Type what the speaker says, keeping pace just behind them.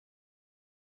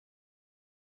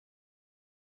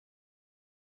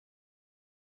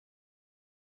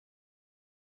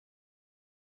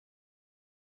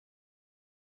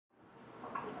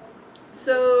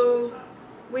So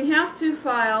we have two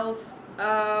files,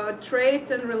 traits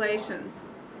and relations.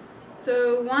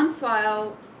 So one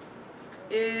file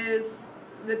is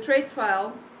the traits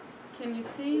file. Can you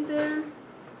see there?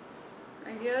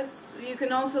 I guess you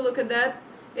can also look at that.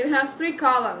 It has three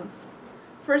columns.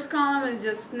 First column is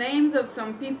just names of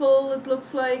some people, it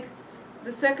looks like.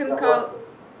 The second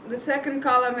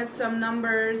column is some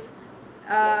numbers.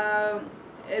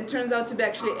 It turns out to be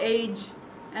actually age.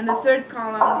 And the third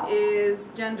column is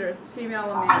genders,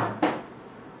 female or male.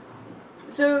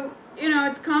 So, you know,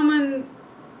 it's common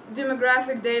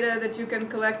demographic data that you can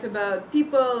collect about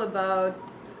people, about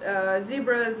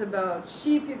zebras, about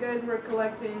sheep you guys were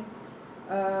collecting,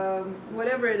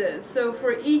 whatever it is. So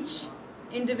for each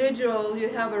individual you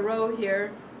have a row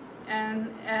here, and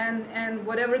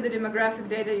whatever the demographic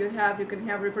data you can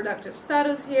have reproductive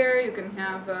status here, you can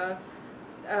have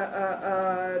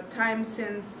time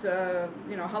since,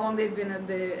 you know, how long they've been at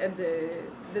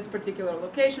this particular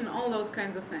location, all those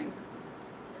kinds of things.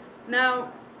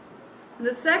 Now,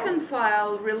 the second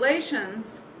file,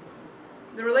 relations,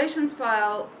 the relations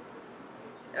file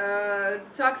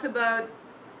talks about,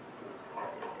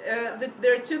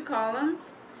 there are two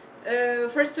columns.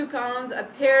 First two columns are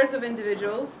pairs of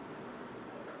individuals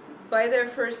by their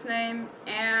first name,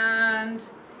 and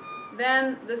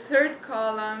then the third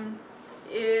column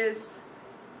is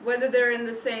whether they're in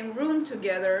the same room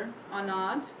together or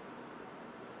not.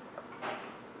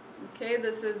 Okay,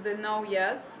 this is the no,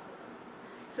 yes.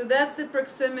 So that's the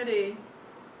proximity.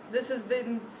 This is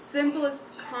the simplest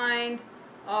kind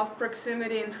of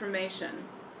proximity information.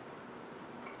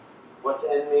 What's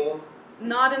N mean?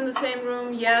 Not in the same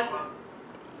room, yes,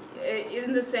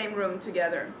 in the same room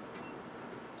together.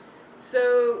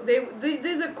 So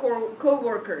these are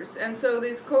co-workers, and so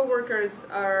these co-workers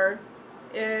are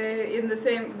in the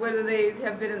same, whether they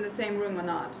have been in the same room or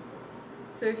not.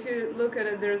 So if you look at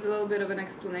it, there's a little bit of an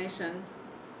explanation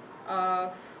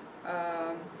of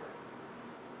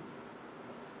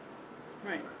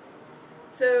right.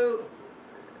 So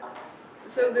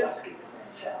this.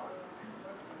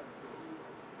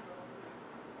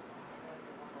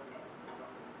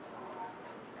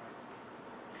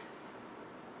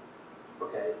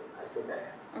 Okay, I think I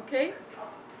have. Okay,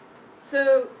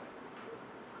 so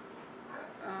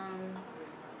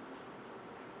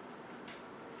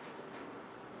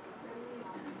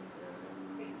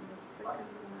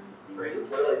Great. It's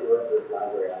not like you went to this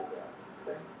library out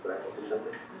there. But I can do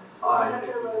something. I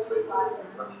think it's very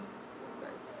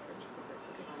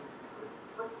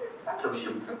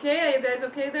okay, are you guys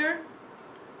okay there?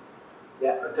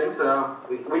 Yeah, I think so.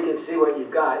 We can see what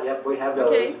you've got. Yep, we have those.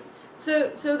 Okay,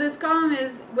 so this column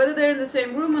is whether they're in the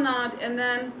same room or not, and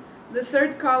then the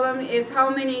third column is how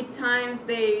many times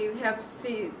they've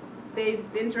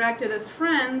interacted as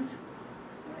friends,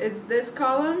 is this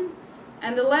column,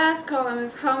 and the last column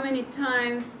is how many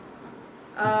times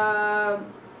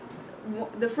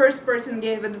the first person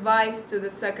gave advice to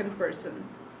the second person.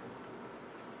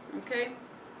 Okay?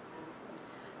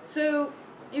 So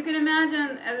you can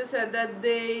imagine, as I said, that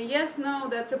the yes-no,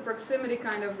 that's a proximity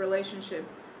kind of relationship.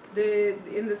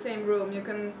 In the same room.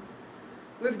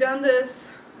 We've done this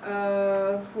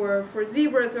for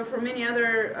zebras or for many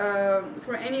other,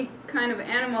 for any kind of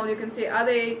animal. You can see, are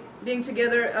they being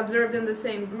together, observed in the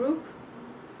same group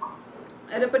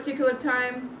at a particular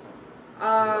time?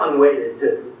 Unweighted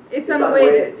too. It's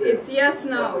unweighted. It's yes,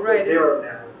 no, right? Zero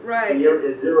network. Right.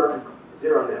 It's zero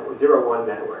network, 0-1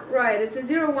 network. Right. It's a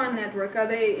 0-1 network. Are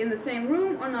they in the same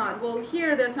room or not? Well,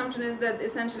 here the assumption is that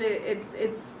essentially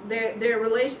it's their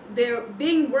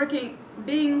being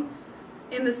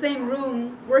in the same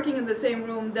room, working in the same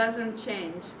room doesn't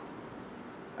change.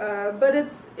 But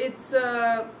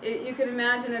you can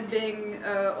imagine it being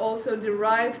also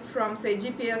derived from, say,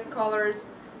 GPS collars.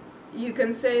 You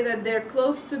can say that they're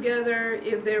close together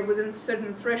if they're within a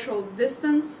certain threshold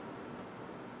distance.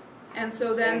 And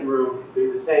so then same room, be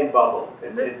the same bubble.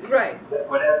 Right.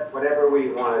 Whatever we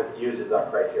want to use as our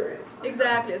criterion.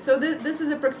 Exactly. So this is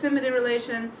a proximity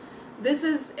relation. This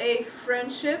is a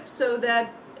friendship. So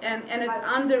that and it's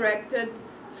undirected.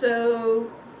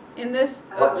 So in this,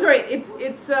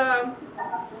 it's.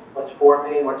 What's 4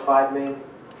 mean? What's 5 mean?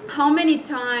 How many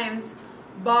times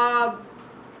Bob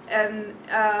and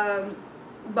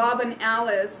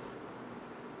Alice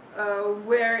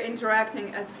were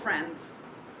interacting as friends?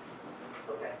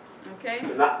 Okay.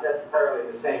 So not necessarily in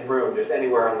the same room, just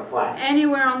anywhere on the planet.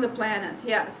 Anywhere on the planet,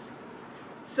 yes.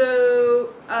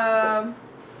 So,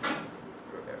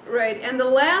 right, and the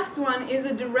last one is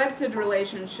a directed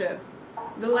relationship.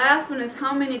 The last one is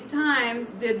how many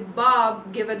times did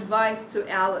Bob give advice to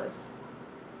Alice?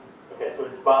 Okay, so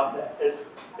it's Bob. It's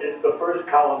It's the first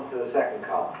column to the second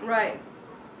column. Right.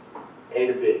 A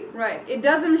to B. Right. It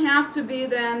doesn't have to be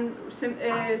then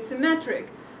symmetric.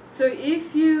 So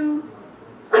if you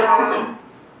Yeah,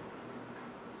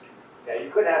 you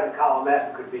could have in column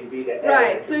F, could be B to A.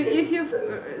 right. So if you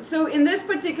so in this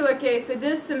particular case it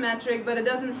is symmetric, but it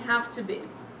doesn't have to be.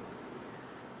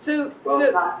 So well, so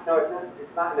it's not. No,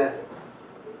 it's not necessary.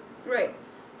 right.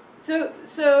 So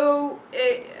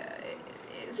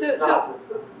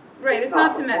right. It's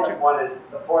not symmetric.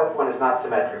 The fourth one is not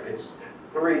symmetric. It's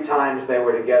 3 times they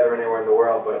were together anywhere in the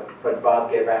world, but Bob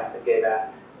gave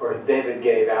or David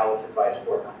gave Alice advice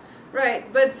 4 times. Right,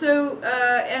 but so,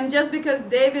 and just because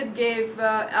David gave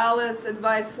Alice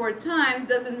advice 4 times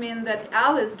doesn't mean that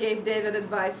Alice gave David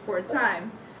advice 4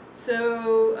 times.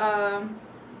 So,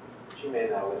 she may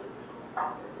not listen.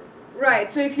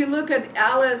 right, so if you look at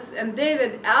Alice and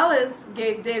David, Alice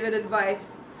gave David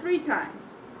advice 3 times.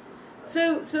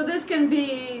 So this can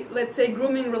be, let's say,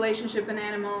 grooming relationship in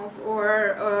animals,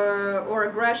 or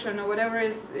aggression, or whatever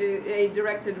is a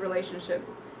directed relationship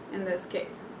in this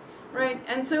case. Right,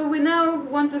 and so we now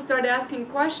want to start asking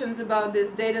questions about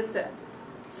this data set.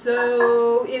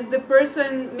 So is the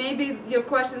person, maybe your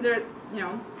questions are,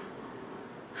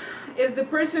 is the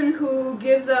person who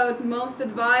gives out most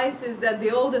advice, is that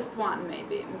the oldest one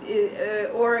maybe?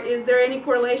 Or is there any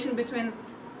correlation between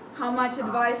how much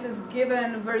advice is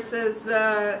given versus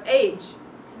age?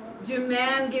 Do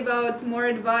men give out more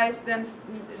advice than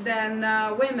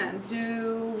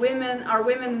women? Are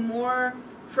women more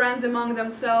friends among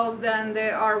themselves than they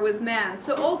are with men?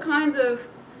 So all kinds of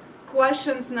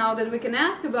questions now that we can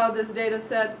ask about this data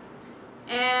set,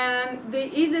 and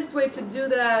the easiest way to do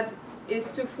that is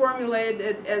to formulate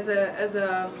it as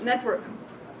a network,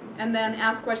 and then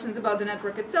ask questions about the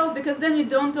network itself, because then you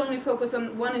don't only focus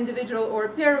on one individual or a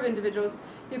pair of individuals,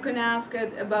 you can ask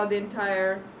it about the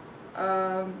entire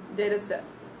data set.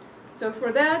 So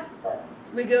for that,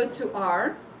 we go to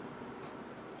R.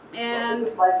 And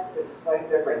there's a slight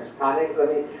difference. Connie,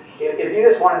 if you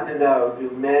just wanted to know, do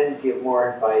men give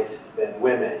more advice than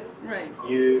women? Right.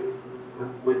 You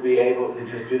would be able to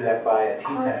just do that by a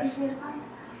t-test,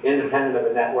 independent of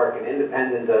a network and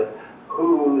independent of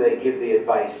who they give the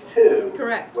advice to.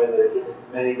 Correct. Whether it's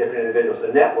many different individuals.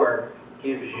 The network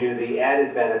gives you the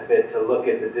added benefit to look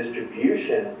at the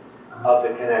distribution of the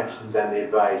connections and the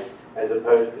advice, as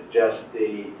opposed to just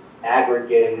the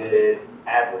aggregated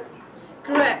average.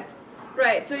 Correct.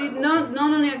 Right. So you not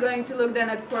only are going to look then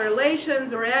at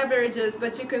correlations or averages,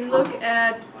 but you can look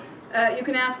at, you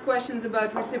can ask questions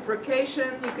about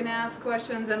reciprocation, you can ask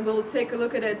questions, and we'll take a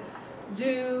look at it.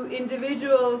 Do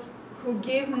individuals who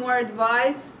give more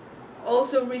advice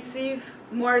also receive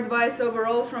more advice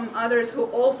overall from others who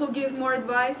also give more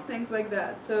advice? Things like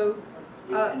that. So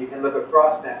you can look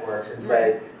across networks and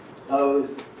say, those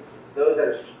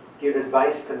that give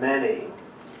advice to many,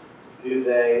 do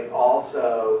they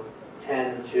also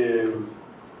tend to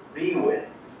be with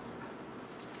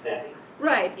many?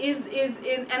 Right.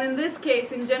 And in this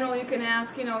case, in general, you can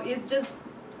ask, is just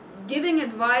giving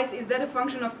advice, is that a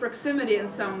function of proximity in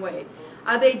some way?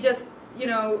 Are they just,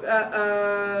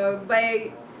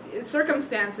 by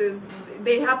circumstances,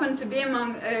 they happen to be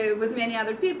among with many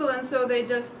other people, and so they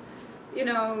just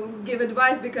give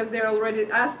advice because they're already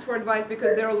asked for advice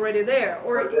because they're already there,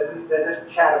 or they're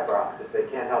just chatterboxes. They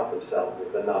can't help themselves.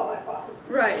 Is the null hypothesis.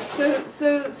 Right.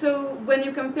 So when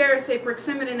you compare, say,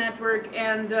 proximity network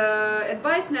and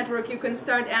advice network, you can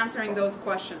start answering those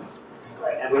questions.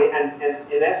 Right. And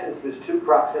in essence, there's 2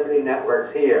 proximity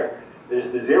networks here. There's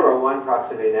the 0-1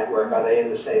 proximity network. Are they in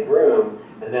the same room?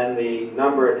 And then the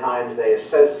number of times they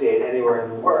associate anywhere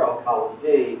in the world, column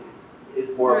D, is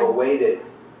more of a weighted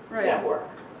network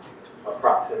of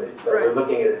proximity. So we're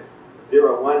looking at a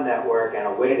 0-1 network and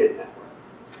a weighted network.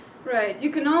 Right. You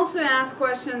can also ask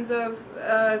questions of,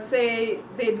 say,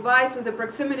 the advice of the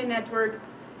proximity network.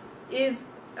 Is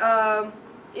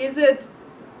it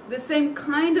the same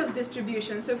kind of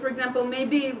distribution? So, for example,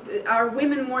 maybe are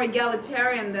women more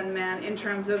egalitarian than men in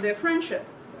terms of their friendship?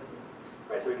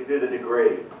 Right. So we can do the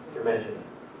degree to measure it.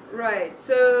 Right.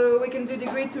 So we can do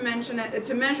degree to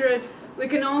measure it. We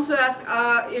can also ask,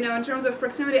 in terms of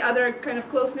proximity, other kind of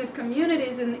close-knit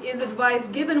communities, and is advice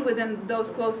given within those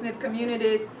close-knit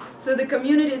communities? So the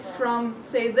communities from,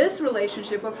 say, this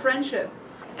relationship of friendship,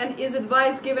 and is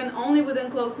advice given only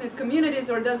within close-knit communities,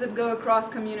 or does it go across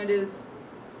communities?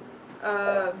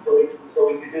 So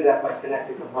we can do that by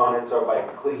connected components or by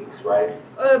cliques, right?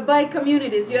 By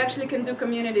communities. You actually can do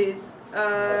communities,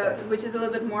 which is a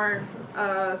little bit more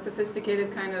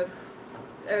sophisticated kind of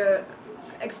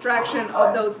extraction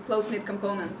of those close-knit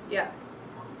components. Yeah.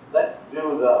 let's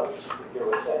do those. Here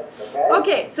with this, okay?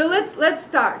 Okay, so let's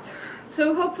start.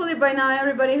 So hopefully by now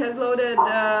everybody has loaded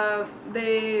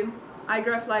the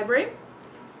iGraph library.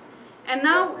 And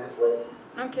now,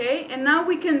 okay, and now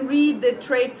we can read the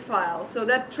traits file. So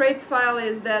that traits file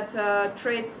is that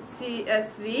traits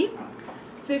CSV.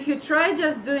 So if you try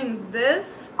just doing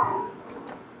this,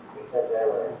 It says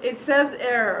error. it says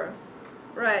error,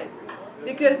 right?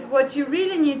 Because what you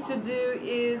really need to do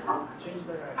is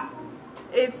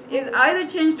either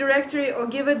change directory or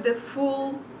give it the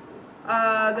full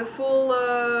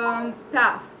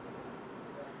path.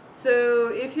 So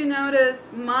if you notice,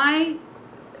 my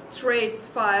traits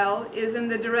file is in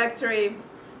the directory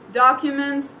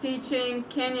documents, teaching,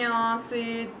 Kenya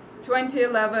Aussie,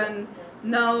 2011,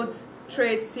 notes,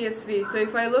 traits, CSV. So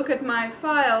if I look at my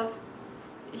files,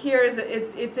 here is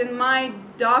it's in my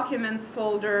documents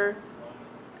folder,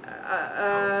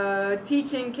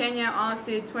 teaching, Kenya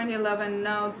Aussie, 2011,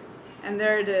 notes, and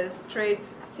there it is, traits,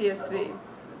 CSV.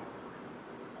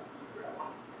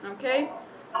 Okay,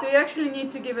 so you actually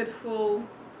need to give it full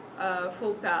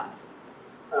path.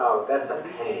 Oh, that's a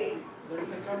pain.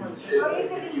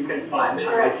 If you can find it.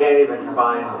 I can't even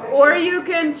find it. Or you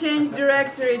can change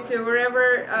directory to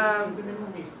wherever.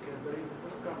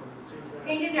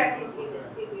 Change your directory, please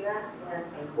do that.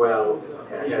 Well,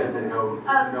 okay. You guys know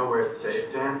where it's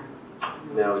saved, Dan?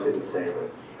 No, it didn't save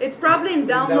it. It's probably in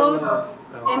downloads. In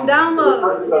I was download.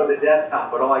 supposed to go to the desktop,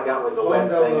 but all I got was a web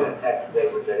thing and a text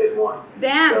thing, which I didn't want.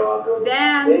 Dan, So I'll go.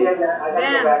 Dan, Yeah. I gotta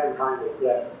Dan. go back and find it.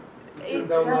 Yeah.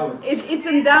 It's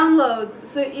in downloads.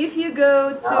 So if you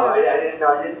go to. Oh, I didn't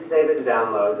know. I didn't save it in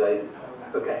downloads.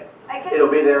 Okay. It'll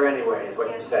be there anyway, is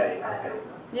what you're saying. Okay.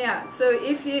 Yeah. So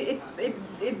if you, its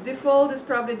default is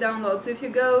probably downloads. So if you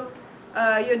go,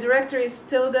 your directory is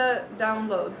tilde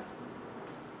downloads.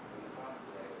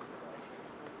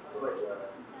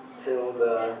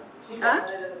 Tilde. Huh?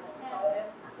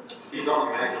 He's on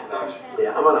a Macintosh.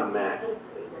 Yeah, I'm on a Mac.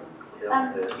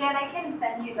 Dan, I can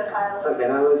send you the files. Okay,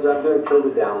 I'm doing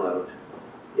tilde downloads.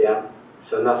 Yeah.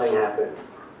 So nothing happened.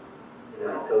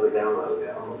 Yeah, tilde downloads.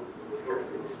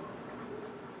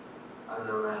 I don't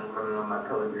know, man. I'm running on my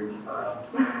color green file.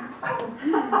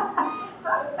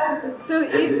 So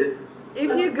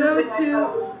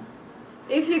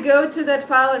if you go to that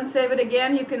file and save it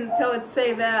again, you can tell it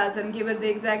save as and give it the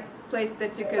exact place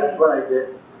that you can. That's what I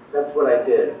did. That's what I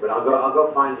did. But I'll go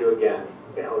find you again.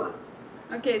 Okay, hold on.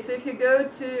 Okay, so if you go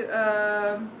to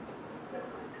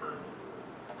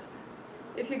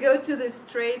this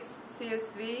traits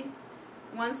CSV,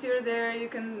 once you're there, you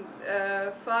can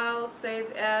file,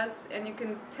 save as, and you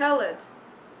can tell it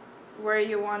where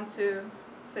you want to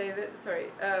save it.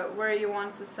 Sorry, where you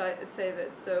want to save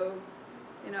it. So,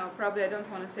 you know, probably I don't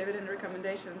want to save it in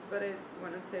recommendations, but I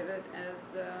want to save it as.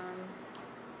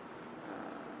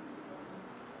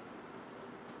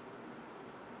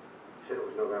 You said it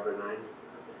was November 9th?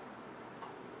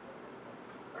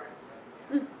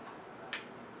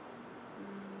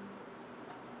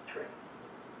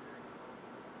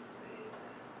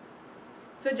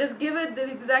 So just give it the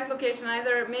exact location.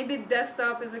 Either maybe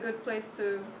desktop is a good place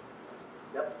to.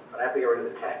 Yep, but I have to get rid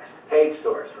of the text. Page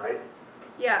source, right?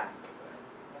 Yeah.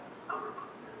 Okay.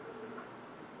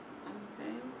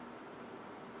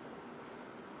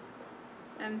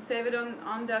 And save it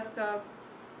on desktop.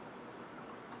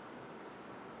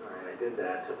 All right, I did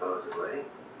that supposedly.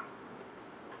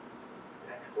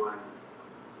 Next one,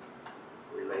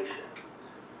 relations.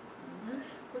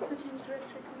 What's the change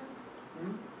directory command?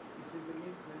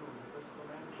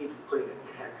 Keeps putting a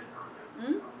text on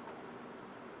it.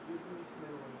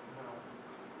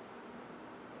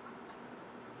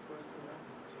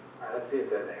 All right, let's see if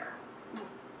they're there.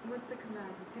 What's the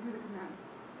command? Just give me the command.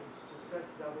 It's just set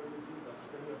WD, but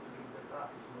then you have to leave the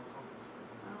path, it's more complex.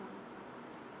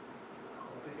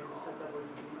 They can set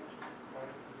WD prior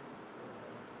to this,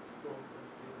 don't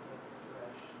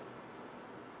slash.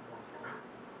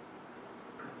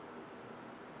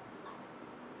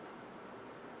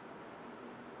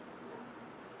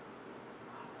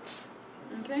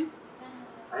 Okay.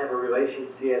 I have a relation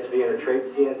CSV and a trait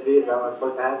CSV. Is that what I'm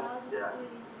supposed to have? Yeah.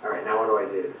 All right, now what do I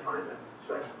do to find them?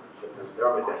 So they're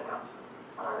on my desktops.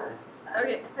 All right.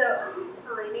 Okay. So,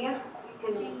 miscellaneous, you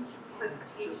can click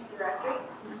change directory.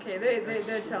 Okay,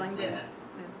 they're telling me. Yeah.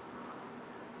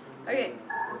 Okay.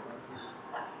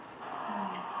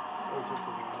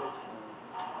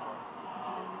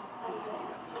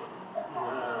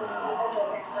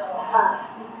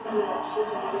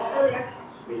 Earlier.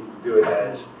 We do it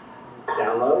as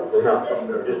downloads. files, or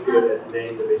no, or just do it as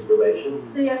names of these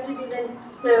relations. So you have to do the,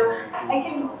 so I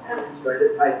can, So I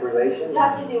just type relations. you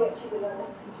have to do what you did on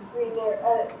this, read their,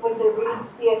 with the read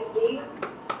CSV.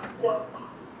 So,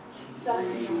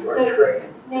 Or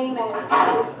traits. name and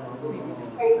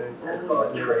traits. Or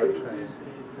traits.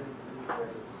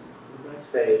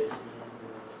 Space.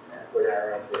 With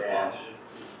arrow dash.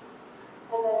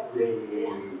 And The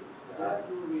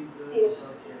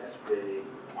CSV.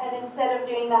 And instead of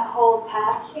doing that whole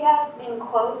patch you have in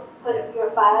quotes, put your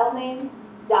file name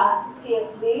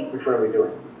 .csv. Which one are we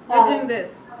doing? You're doing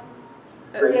this.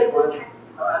 Traits one?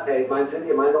 Okay, mine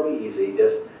will be easy,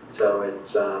 just so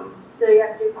it's, So you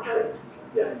have to do quotes.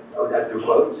 yeah, oh, I have to do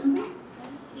quotes?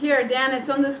 Here, Dan, it's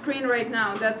on the screen right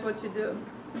now. That's what you do.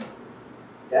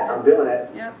 Yeah, I'm doing it.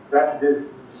 Yep. Do I have to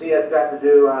do, CS, do I have to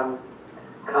do,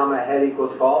 comma, head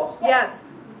equals false? Yes.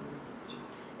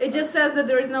 It just says that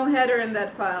there is no header in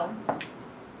that file.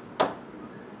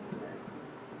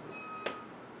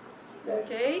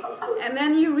 Okay. And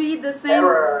then you read the same.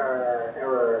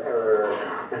 Error.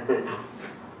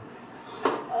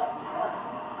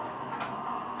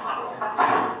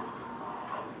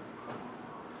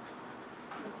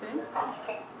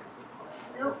 Okay.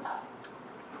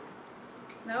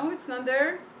 No, it's not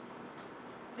there.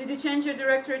 Did you change your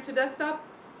directory to desktop?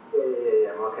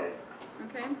 Yeah, I'm okay.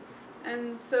 Okay.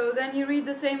 And so then you read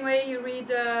the same way you read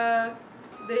the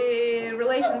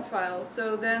relations file.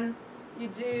 So then you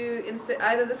do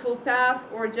either the full path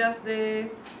or just the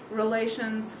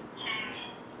relations.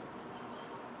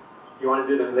 You want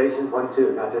to do the relations one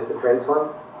too, not just the traits one?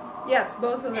 Yes,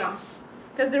 both of them.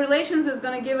 Because the relations is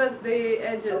going to give us the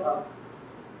edges.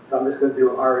 So I'm just going to do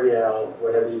REL,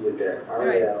 whatever you did there.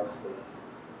 REL.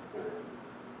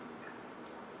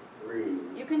 Read.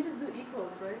 You can just do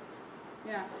equals, right?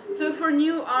 Yeah. So for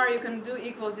new R, you can do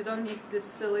equals. You don't need this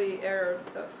silly error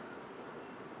stuff.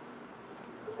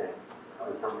 Okay. That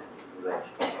was something.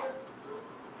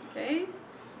 Okay.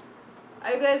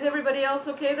 Are you guys, everybody else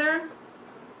okay there?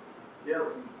 Yeah.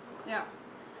 Yeah.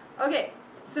 Okay.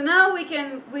 So now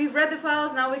we've read the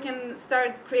files, now we can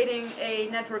start creating a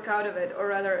network out of it, or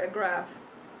rather a graph.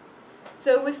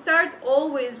 So we start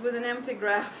always with an empty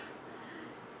graph.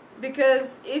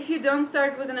 Because if you don't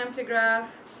start with an empty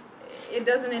graph, it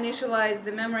doesn't initialize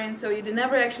the memory, and so you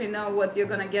never actually know what you're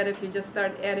going to get if you just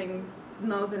start adding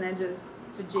nodes and edges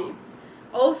to G.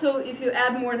 Also, if you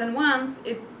add more than once,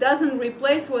 it doesn't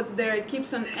replace what's there, it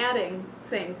keeps on adding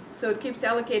things. So it keeps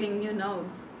allocating new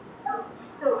nodes.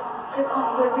 So the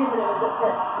reason it was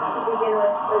upset to begin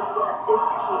with was that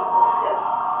it's case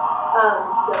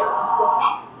sensitive.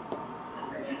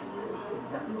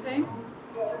 Okay?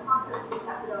 The process we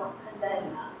capital and then.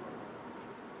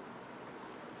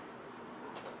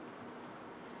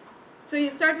 So you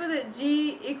start with a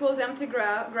G equals empty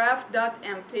graph dot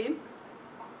empty,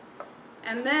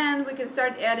 and then we can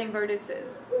start adding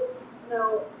vertices.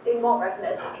 No, it won't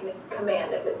recognize the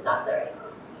command if it's not there.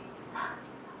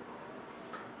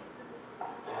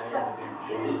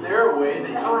 Is there a way that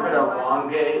you could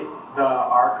elongate the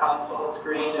R console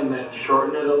screen and then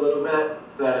shorten it a little bit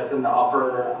so that it's in the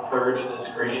upper third of the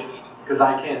screen? Because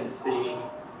I can't see.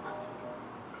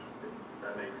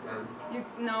 That makes sense.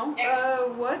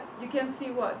 What? You can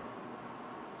see what?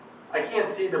 I can't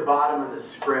see the bottom of the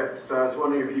script, so I was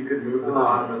wondering if you could move the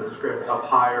bottom of the script up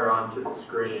higher onto the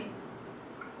screen.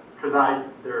 Because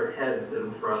there are heads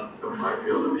in front of my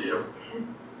field of view.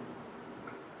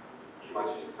 Why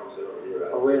don't you just come sit over here?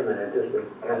 Oh, wait a minute, just a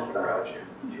messed up.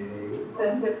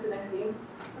 Then fix the next view.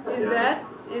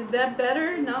 Is that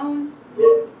better? No?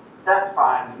 That's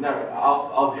fine. No,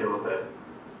 I'll deal with it.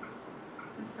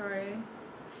 I'm sorry.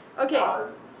 Okay.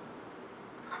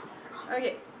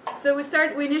 Okay. So we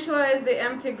initialize the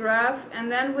empty graph,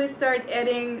 and then we start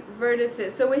adding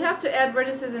vertices. So we have to add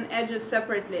vertices and edges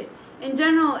separately. In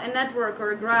general, a network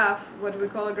or a graph, what we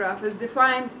call a graph, is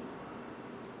defined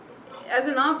as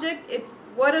an object. It's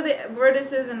what are the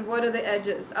vertices and what are the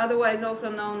edges, otherwise also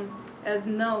known as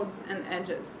nodes and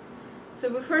edges. So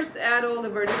we first add all the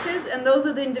vertices, and those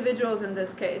are the individuals in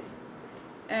this case.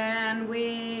 And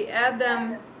we add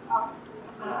them.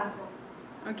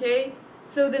 Okay.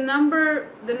 So the number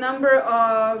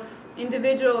of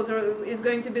individuals is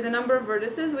going to be the number of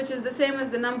vertices, which is the same as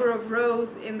the number of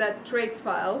rows in that traits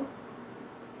file.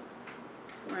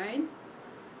 Right?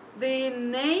 The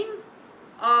name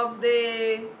of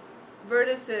the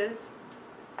vertices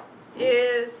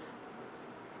is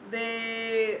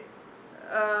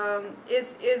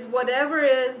whatever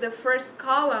is the first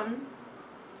column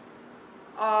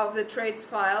of the traits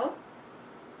file,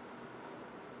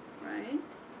 right?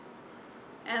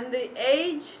 And the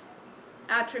age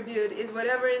attribute is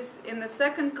whatever is in the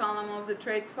second column of the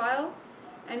traits file,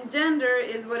 and gender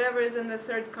is whatever is in the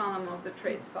third column of the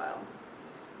traits file.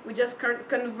 We just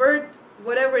convert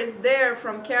whatever is there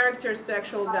from characters to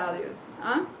actual values.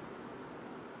 Huh?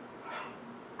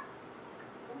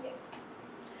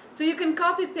 So you can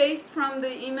copy paste from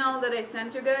the email that I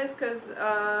sent you guys, because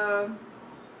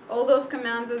all those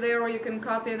commands are there, or you can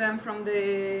copy them from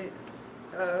the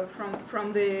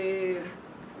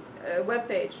web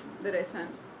page that I sent.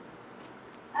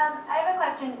 I have a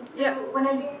question. So Yes. when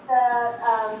I do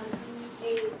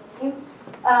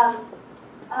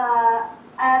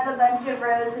I have a bunch of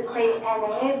rows that say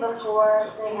NA before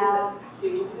they have.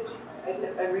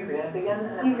 I reran it again.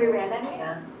 You reran it?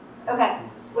 Yeah. Okay.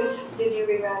 Which did you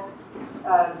rerun?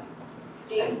 G.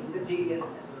 The G is.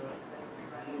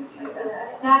 No,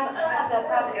 I still have that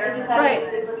problem. I just Right.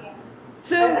 haven't been looking. I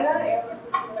So, got an error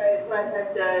when I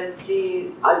typed G.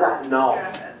 I got null.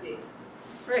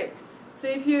 right. So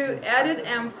if you added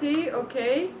empty,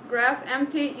 okay, graph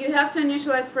empty, you have to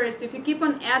initialize first. If you keep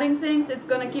on adding things, it's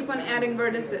going to keep on adding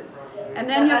vertices. And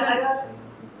then you're going to...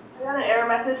 I got an error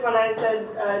message when I said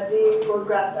G equals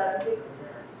graph.empty.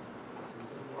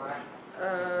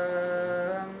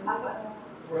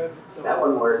 That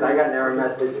one worked. I got an error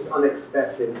message. It's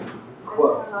unexpected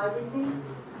quote.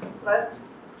 What?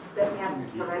 Then you have to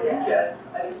provide it. Yeah.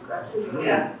 I just grabbed it.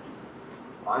 Yeah.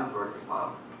 Mine's working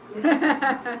well.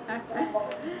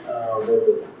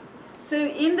 So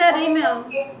in that email...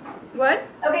 What?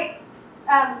 Okay.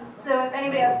 So if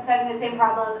anybody else is having the same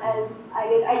problem as I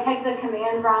did, I typed the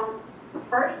command wrong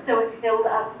first, so it filled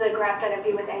up the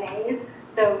graph.empty with NAs.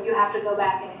 So you have to go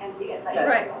back and empty it. Like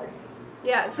Right.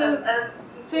 Yeah, so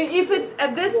if it's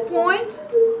at this point,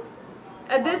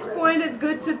 it's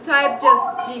good to type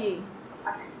just G.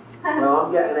 Well,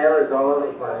 I'm getting errors all over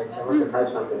the place. I must have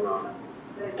typed something wrong.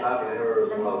 Got the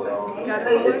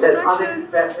full It says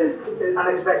instructions.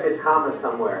 unexpected comma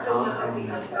somewhere. Huh?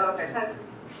 Oh, okay.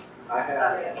 I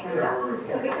have.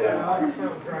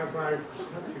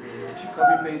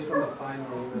 Copy paste from the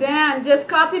file. Dan, just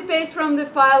copy paste from the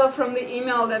file or from the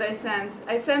email that I sent.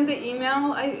 I sent the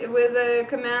email with the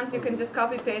commands. You can just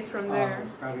copy paste from there.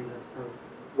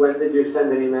 When did you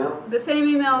send an email? The same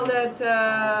email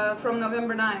that from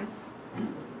November 9th.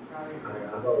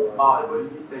 What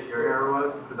did you say your error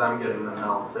was? Because I'm getting the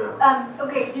null too.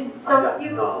 Okay, I so got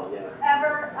you null, yeah.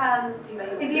 ever,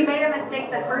 if you made a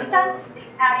mistake the first time, it's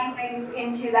adding things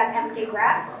into that empty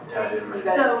graph. Yeah, I didn't make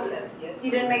So you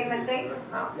didn't make a mistake?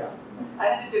 No. I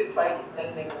had to do it twice and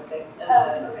didn't make a mistake. And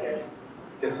I was scared.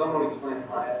 Can someone explain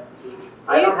why?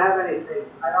 I don't have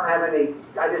anything.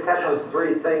 I just have those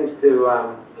three things to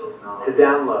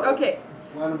download. Okay.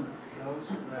 One of those,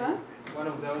 right? Huh? One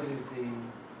of those is the.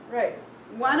 Right.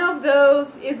 One of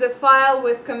those is a file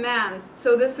with commands.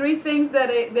 So the three things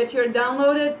that you're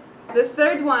downloaded, the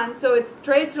third one, so it's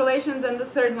traits, relations, and the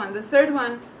third one. The third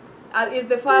one is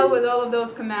the file with all of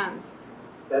those commands.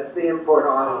 That's the import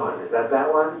on one. Is that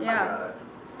one? Yeah.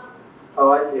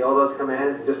 Oh, I see. All those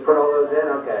commands. Just put all those in.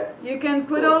 Okay. You can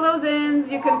put all those in.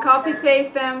 You can copy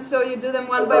paste them, so you do them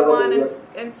one by one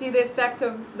and see the effect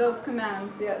of those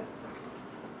commands. Yes.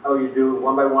 Oh, you do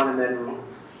one by one and then.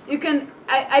 You can.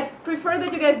 I prefer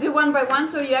that you guys do one by one,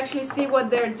 so you actually see what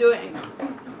they're doing.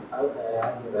 Okay,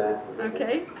 I can do that.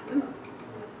 Okay.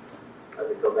 I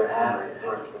could go back to my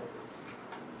articles.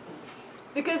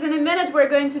 Because in a minute we're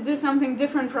going to do something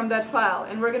different from that file,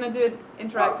 and we're going to do it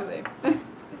interactively.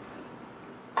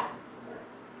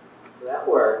 That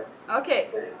worked. Okay.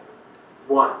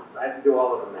 One. I have to do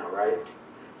all of them now, right?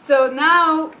 So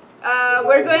now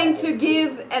we're going to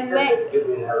give a name. Give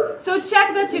me an error. So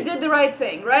check that you did the right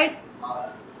thing, right?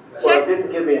 Well, Check. it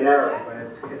didn't give me an error, but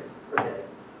it's okay.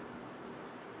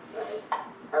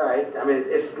 All right. I mean,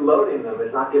 it's loading them.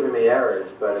 It's not giving me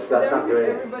errors, but it does not do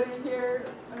anything. Everybody here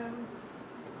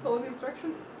follow the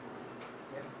instructions?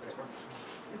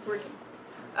 It's working.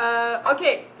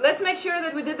 Okay, let's make sure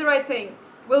that we did the right thing.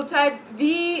 We'll type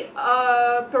V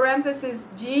parenthesis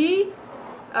G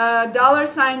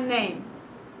 $name.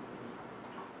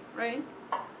 Right?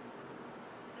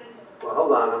 Well,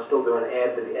 hold on. I'm still doing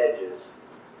add to the edges.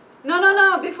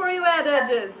 No, before you add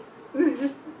edges.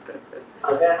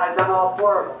 Okay, I've done all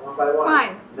four of them one by one.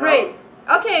 Fine, No, great.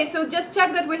 Okay, so just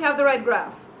check that we have the right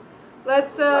graph.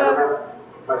 Let's, I don't have,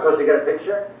 am I supposed to get a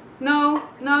picture? no.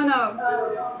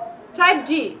 Type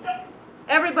G.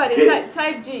 Everybody, G.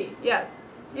 type G, yes.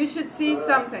 You should see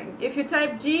something. If you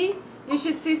type G, you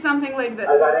should see something like this.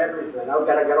 I got everything.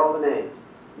 Okay, I got all the names.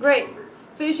 Great.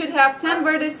 So you should have 10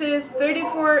 vertices,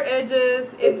 34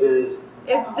 edges, Edges.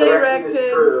 it's Directing is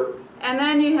directed, true. and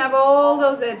then you have all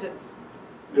those edges.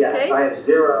 Yes, Okay. I have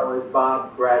 0 as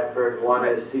Bob Bradford, 1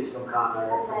 as Cecil Connor.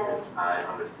 I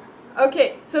understand.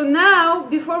 Okay, so now,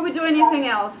 before we do anything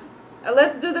else,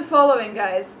 let's do the following,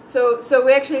 guys. So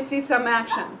we actually see some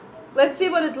action. Let's see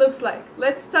what it looks like.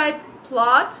 Let's type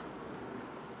plot,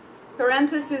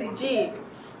 parenthesis G.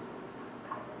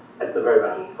 At the very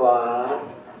bottom. Plot.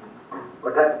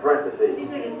 What type of parentheses?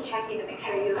 These are just checking to make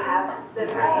sure you have the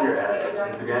Your right.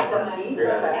 edges again.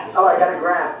 Your edges. Oh, I got a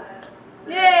graph.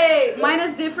 Yay! Mine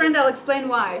is different, I'll explain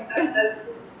why.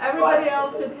 Everybody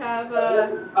else should have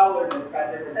This is colored, it's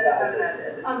got different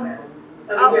sizes. Oh.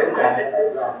 Here, that's Do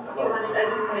it. you want to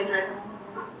edit matrix?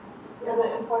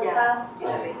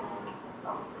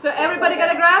 So everybody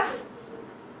got a graph?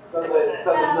 So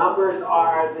the numbers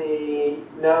are the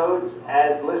nodes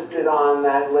as listed on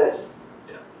that list.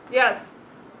 Yes. Yes.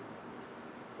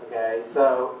 Okay,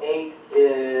 so 8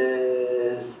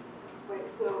 is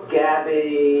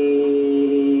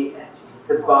Gabby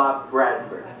to Bob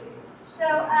Bradford. So,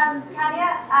 Tanya,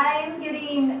 I'm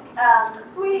getting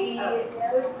the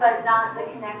nodes, but not the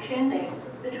connection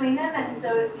between them, and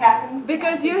so is Kathy.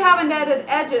 Because you haven't added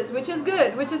edges, which is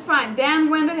good, which is fine. Dan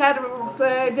went ahead,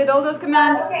 did all those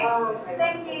commands. Okay,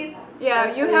 thank you.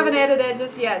 Yeah, you haven't added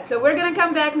edges yet. So we're going to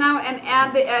come back now and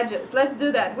add the edges. Let's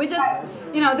do that. We just,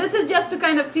 this is just to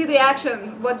kind of see the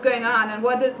action, what's going on, and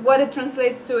what it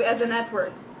translates to as a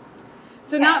network.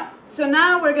 So now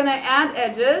we're going to add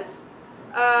edges.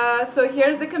 So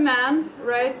here's the command,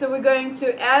 right? So we're going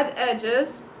to add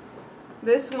edges.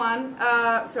 This one,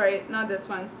 sorry, not this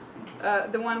one.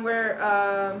 The one where,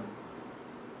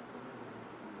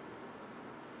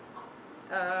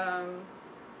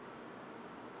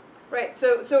 right,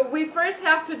 so we first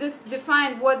have to just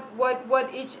define what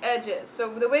each edge is.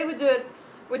 So the way we do it,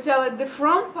 we tell it the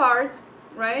from part,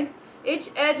 right?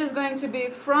 Each edge is going to be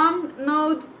from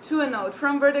node to a node,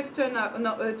 from vertex to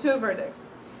a vertex.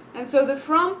 And so the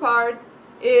from part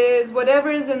is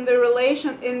whatever is in the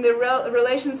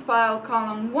relations file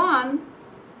column 1,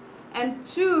 and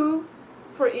 2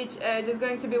 for each edge is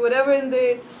going to be whatever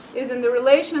is in the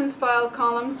relations file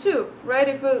column 2, right?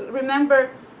 If you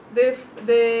remember the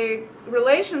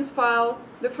relations file,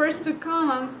 the first 2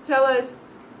 columns tell us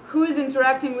who is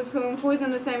interacting with whom, who is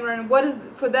in the same room, what is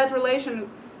for that relation,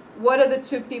 what are the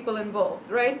 2 people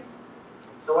involved, right?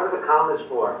 So what are the commas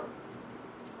for?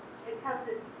 It tells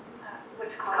us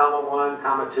which column. Comma 1,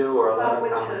 comma 2, or 11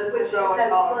 commas? Which says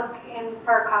look in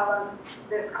for column,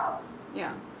 this column.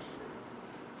 Yeah.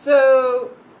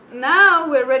 So now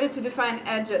we're ready to define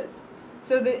edges.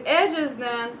 So the edges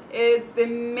then, it's the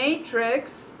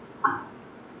matrix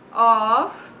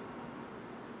of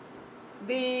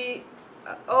the,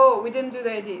 oh, we didn't do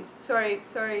the IDs. Sorry.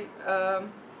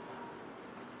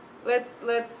 Let's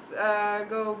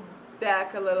go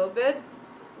back a little bit.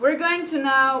 We're going to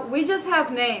now, we just have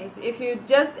names. If you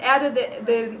just added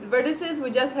the vertices,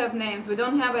 we just have names. We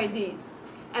don't have IDs.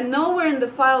 And nowhere in the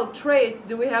file traits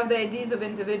do we have the IDs of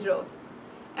individuals.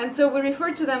 And so we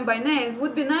refer to them by names.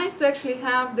 Would be nice to actually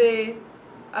have the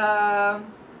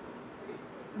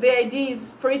IDs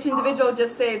for each individual,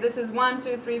 just say this is 1,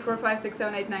 2, 3, 4, 5, 6,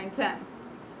 7, 8, 9, 10.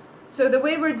 So the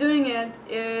way we're doing it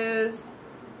is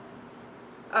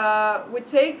we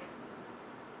take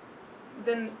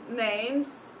the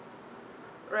names,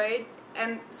 right?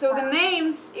 And so the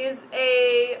names is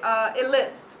a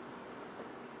list.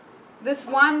 This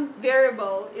one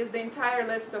variable is the entire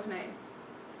list of names.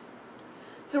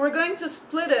 So we're going to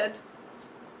split it,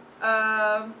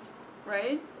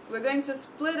 right? We're going to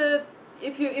split it.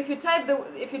 If you type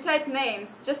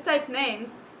names, just type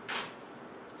names.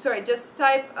 Sorry, just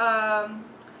type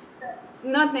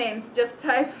not names. Just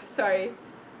type. Sorry.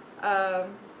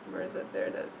 Where is it? There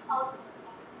it is.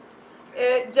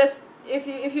 Just if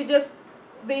you just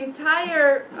the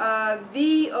entire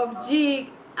V of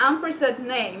G ampersand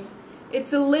name.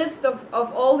 It's a list of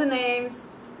all the names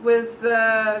with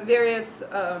various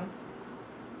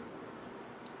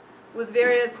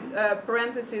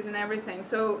parentheses and everything.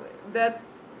 So there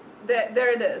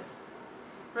it is,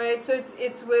 right? So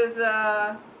it's with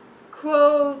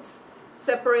quotes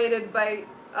separated by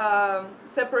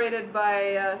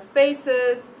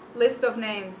spaces, list of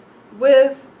names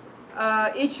with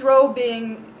each row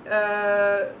being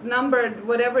numbered,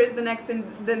 whatever is the next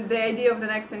the ID of the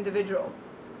next individual.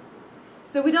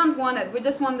 So we don't want it, we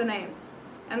just want the names.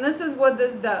 And this is what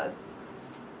this does.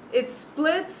 It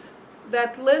splits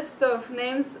that list of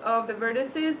names of the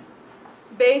vertices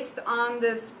based on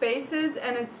the spaces,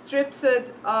 and it strips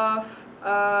it of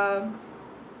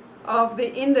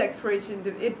the index for each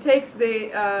individual. It takes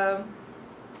the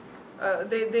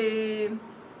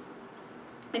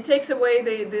it takes away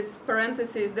this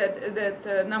parentheses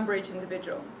that number each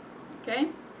individual. Okay?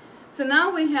 So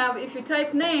now we have, if you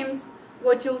type names,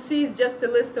 what you'll see is just a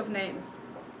list of names,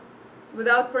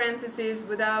 without parentheses,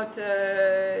 without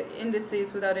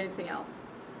indices, without anything else.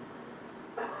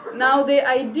 Now the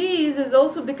IDs is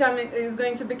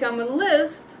going to become a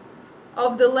list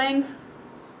of the length,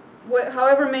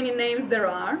 however many names there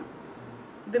are.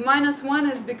 The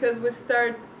 -1 is because we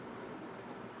start.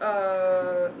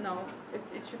 No,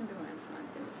 it shouldn't be -1. I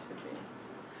think it should be.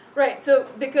 Right. So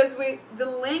because the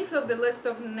length of the list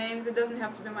of names, it doesn't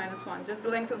have to be -1. Just the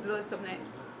length of the list of names.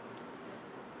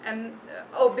 And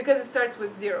because it starts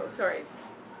with 0. Sorry.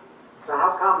 So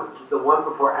how come it's a 1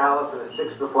 before Alice and a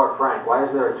 6 before Frank? Why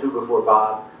isn't there a 2 before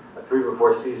Bob, a 3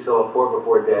 before Cecil, a 4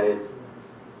 before Dave?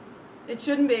 It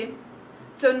shouldn't be.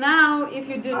 So now, if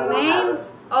you do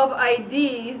names of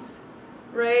IDs,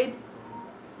 right,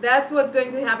 that's what's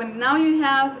going to happen. Now you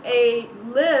have a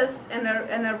list and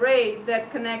an array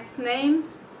that connects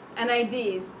names and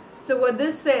IDs. So what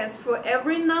this says, for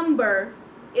every number,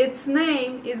 its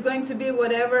name is going to be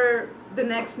whatever the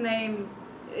next name.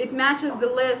 It matches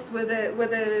the list with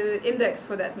the index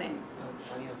for that name.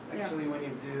 Actually, when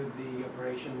you do the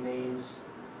operation names,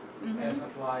 as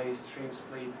apply stream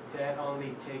split, that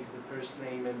only takes the first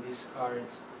name and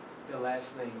discards the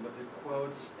last name, but the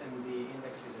quotes and the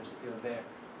indexes are still there.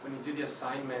 When you do the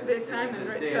assignment, The assignment,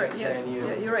 right? Sorry, yes.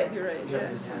 Yeah, you're right. You're right. You have Yeah,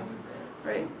 the assignment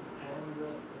there. right.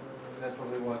 That's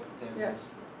probably what then Yeah. is.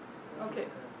 Okay.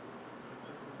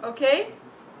 Okay.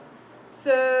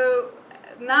 So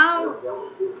now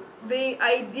the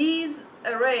IDs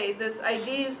array, this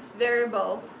IDs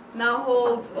variable, now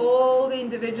holds all the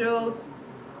individuals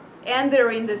and their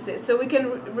indices. So we can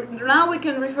now we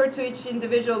can refer to each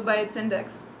individual by its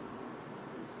index.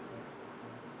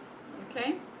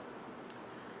 Okay.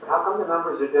 How come the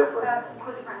numbers are different?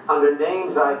 What's it from? Under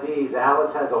names IDs,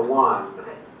 Alice has a 1.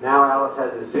 Okay. Now Alice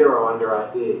has a 0 under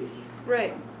IDs.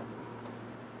 Right.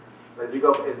 But if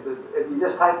you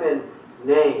just type in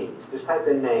names,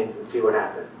 and see what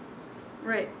happens.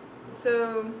 Right.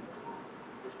 So,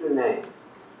 Just do names.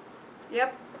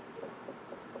 yep.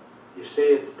 You see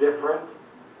it's different.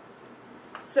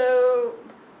 So,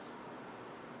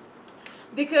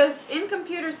 because in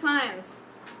computer science,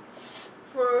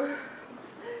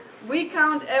 we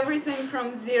count everything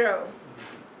from 0,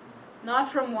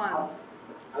 not from 1.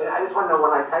 I just want to know,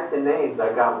 when I typed the names, I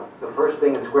got the first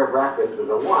thing in square brackets was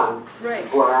a 1 Right.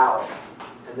 before Alice.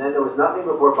 And then there was nothing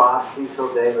before Bob,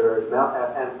 Cecil, David, or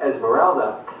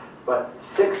Esmeralda, but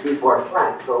 6 before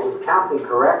Frank. So it was counting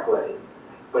correctly,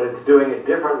 but it's doing it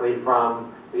differently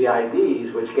from the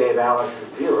IDs, which gave Alice a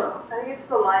 0. I think it's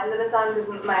the line that it's on,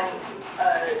 because mine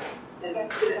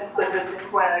it's like the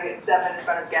point, I get 7 in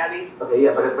front of Gabby. Okay,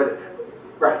 yeah, but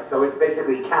right, so it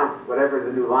basically counts whatever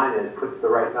the new line is, puts the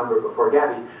right number before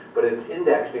Gabby, but it's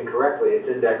indexed incorrectly. It's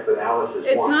indexed with Alice's 1.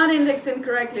 It's not indexed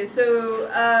incorrectly. So,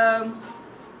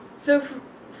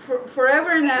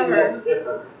 forever and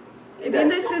ever, it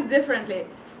indexes differently.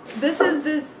 This is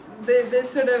this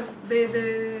sort of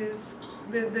the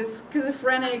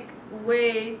schizophrenic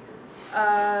way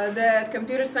that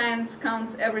computer science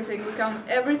counts everything. We count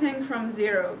everything from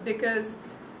 0, because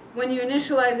when you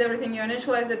initialize everything, you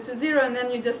initialize it to 0, and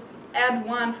then you just add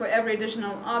 1 for every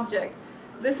additional object.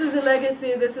 This is a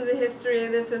legacy, this is a history,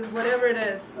 this is whatever it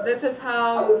is. This is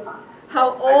how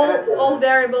all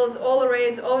variables, all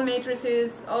arrays, all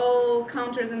matrices, all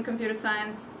counters in computer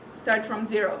science start from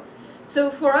 0.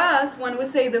 So for us, when we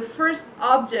say the first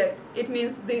object, it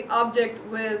means the object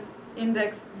with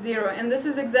index 0. And this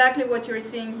is exactly what you're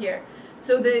seeing here.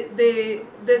 So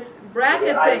this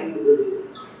bracket thing.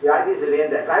 The IDs are the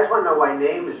index. I just want to know why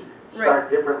names start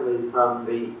differently from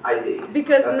the IDs.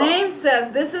 Because name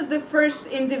says this is the first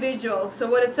individual. So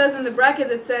what it says in the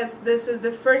bracket, it says this is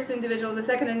the first individual, the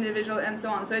second individual, and so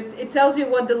on. So it tells you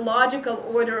what the logical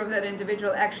order of that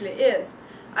individual actually is.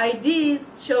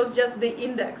 IDs shows just the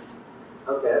index.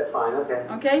 Okay, that's fine. Okay.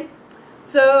 Okay?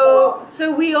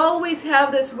 So we always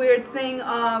have this weird thing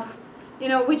of,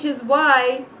 which is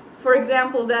why, for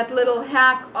example, that little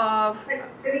hack of...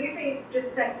 Did you say just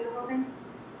a second to the whole thing?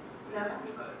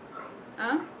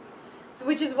 No. So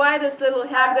which is why this little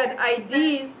hack that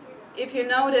IDs, if you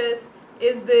notice,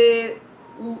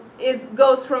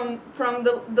 goes from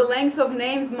the length of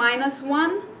names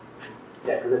 -1.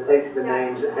 Yeah, because it takes the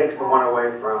names, it takes the 1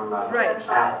 away from Right.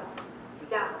 Alice.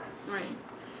 Yeah. Right.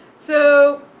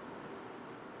 So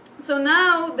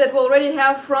now that we already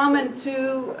have from and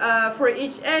to for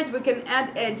each edge, we can add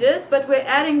edges, but we're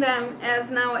adding them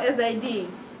as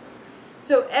IDs.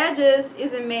 So edges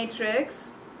is a matrix,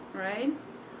 right,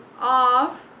 of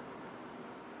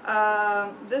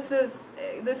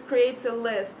this creates a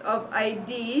list of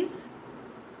IDs,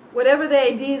 whatever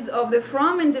the IDs of the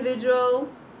from individual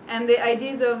and the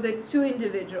IDs of the to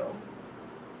individual.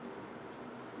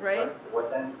 Right?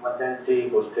 What's NC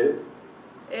equals 2?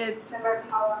 It's Number of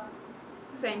columns.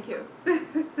 thank you.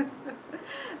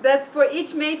 That's for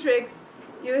each matrix.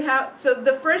 You have, so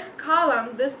the first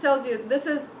column, this tells you this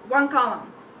is one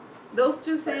column. Those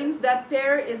two things, that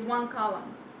pair is one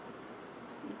column.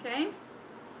 Okay?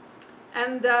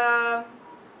 And the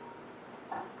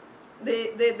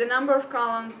number of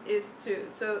columns is 2.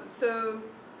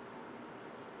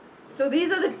 So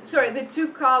these are the two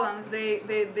columns.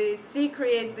 The C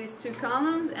creates these two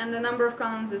columns, and the number of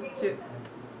columns is 2.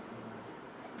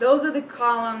 Those are the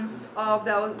columns of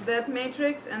that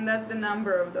matrix, and that's the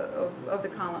number of the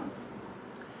columns.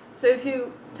 So if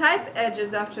you type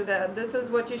edges after that, this is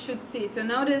what you should see. So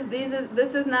notice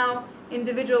this is now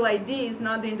individual IDs,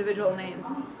 not the individual names.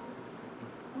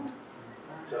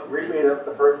 So read me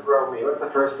the first row mean. What's the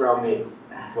first row mean?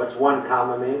 What's 1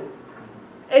 comma mean?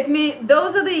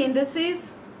 Those are the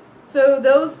indices. So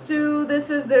those two, this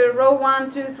is the row 1,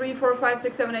 2, 3, 4, 5,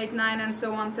 6, 7, 8, 9, and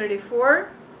so on, 34.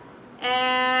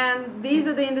 And these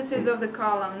are the indices of the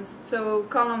columns. So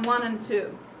column 1 and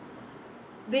 2.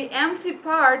 The empty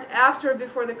part after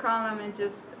before the column is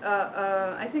just,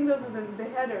 I think those are the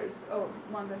headers. Oh,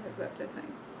 one that has left, I think.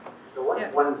 So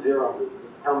what's 1, 0 mean?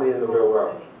 Just tell me in the real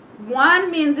world. 1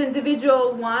 means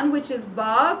individual 1, which is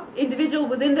Bob, individual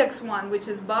with index 1, which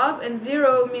is Bob, and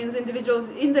 0 means individual's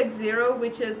index 0,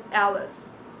 which is Alice.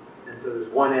 And so there's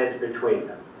one edge between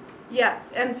them.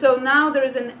 Yes, and so now there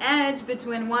is an edge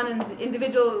between one and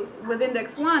individual with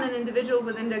index 1 and individual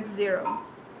with index 0.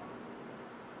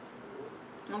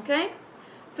 Okay?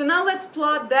 So now let's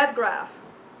plot that graph.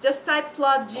 Just type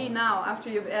plot G now after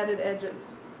you've added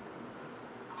edges.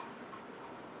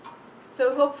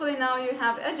 So hopefully now you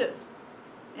have edges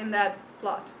in that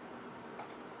plot.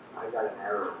 I got an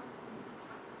error.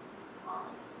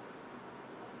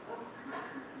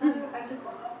 I just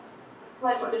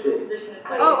slightly different position.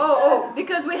 Oh,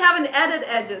 because we haven't added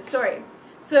edges, sorry.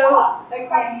 So,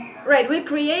 Okay. right, we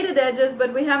created edges,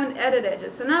 but we haven't added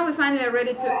edges. So now we finally are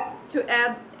ready to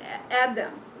add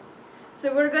them.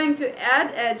 So we're going to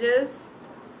add edges,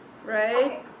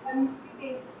 right?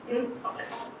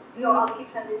 So I'll keep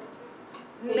sending.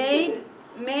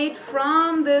 Made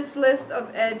from this list of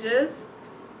edges,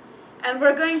 and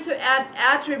we're going to add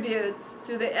attributes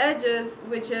to the edges,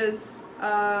 which is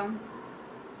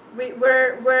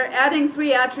we're adding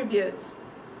 3 attributes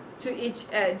to each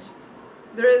edge.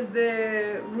 There is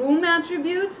the room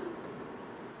attribute,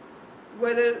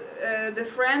 the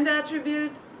friend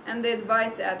attribute, and the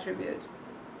advice attribute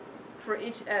for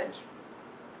each edge.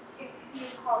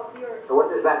 So what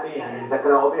does that mean? Is that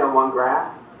going to all be on one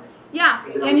graph? Yeah,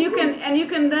 and you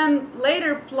can then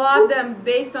later plot them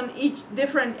based on each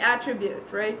different attribute,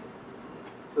 right?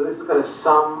 So this is going to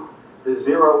sum the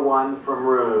 0, 1 from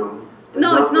room.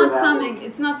 No, it's not summing.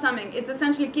 It's not summing. It's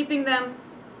essentially keeping them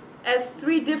as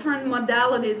 3 different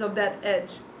modalities of that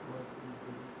edge.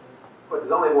 But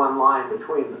there's only one line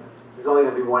between them. There's only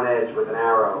going to be one edge with an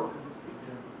arrow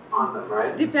on them,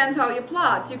 right? Depends how you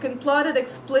plot. You can plot it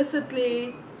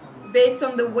explicitly based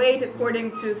on the weight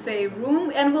according to, say,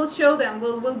 room, and we'll show them.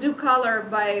 We'll do color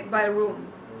by room.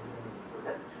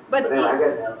 Okay. But anyway, I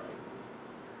get that.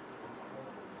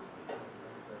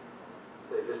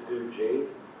 So you just do G.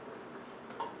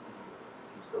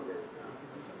 Still getting it.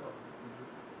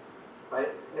 Right?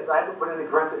 If I had to put any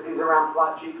parentheses around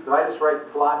plot G, because if I just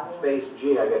write plot space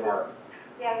G, I get an error.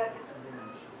 Yeah,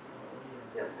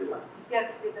 You have to do that. you have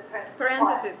to do the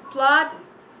parentheses. Plot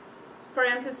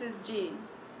parentheses G.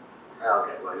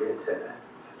 Okay, well, you didn't say that.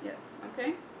 Yeah.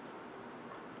 Okay.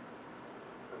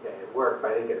 Okay, it worked,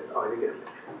 but I didn't get it. Oh, I didn't get a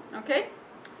picture. Okay.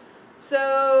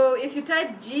 So if you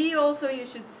type G, also you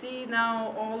should see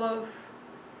now all of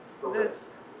this,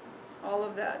 all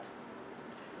of that.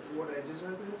 What edges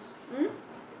are these? Hmm?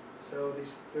 So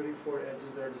these 34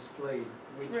 edges are displayed.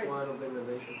 Which Right. one of the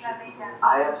relationships?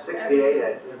 I have 68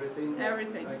 edges. Everything?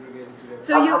 Everything. Aggregated together.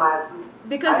 So you, I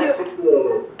because have you 68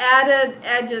 edges. added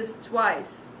edges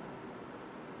twice.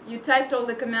 You typed all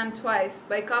the command twice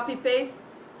by copy paste,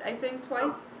 I think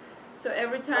twice. So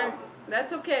every time,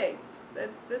 that's okay.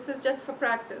 This is just for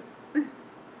practice.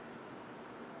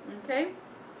 Okay?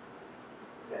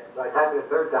 Okay, so I type it a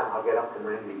third time, I'll get up to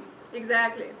 90.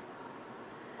 Exactly.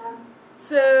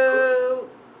 So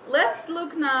let's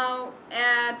look now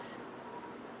at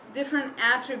different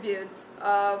attributes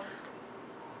of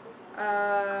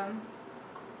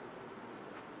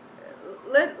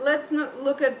let's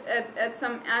look at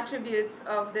some attributes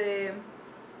of the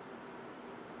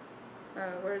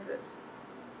Where is it?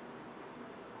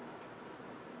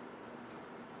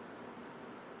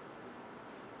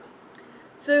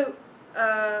 So,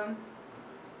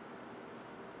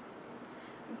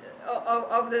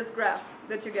 of this graph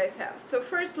that you guys have. So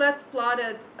first let's plot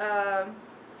it,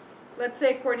 let's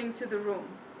say according to the room.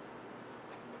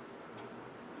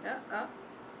 Yeah,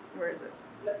 where is it?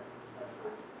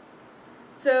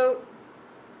 So,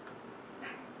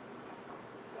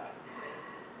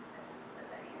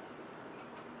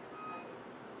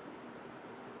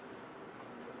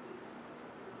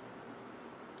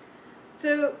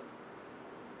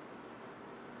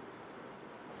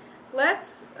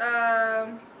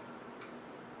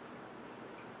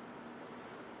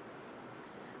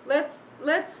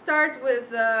 let's start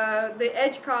with the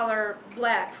edge color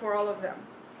black for all of them.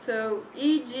 So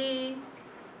E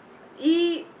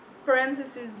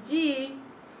parenthesis G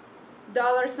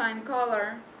 $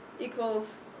 color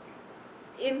equals,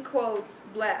 in quotes,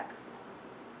 black.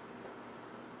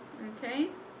 Okay.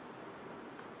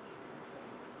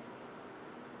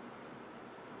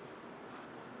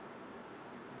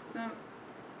 So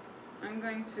I'm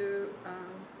going to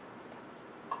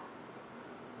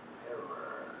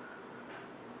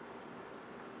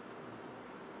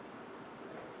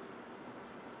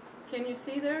can you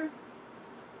see there?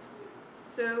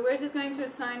 So we're just going to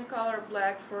assign color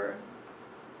black for.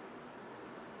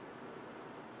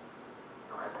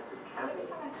 Every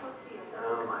time I talk to you.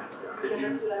 Oh my God. Could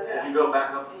you go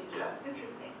back up? Yeah.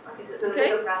 Interesting. Okay, so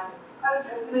Okay. I was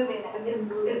just moving it.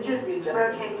 It's just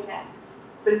rotating it.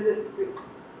 So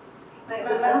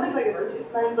mine's like a virgin.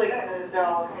 Mine's like they're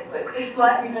all in place. It's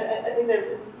what? I think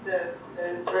the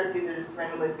vertices are just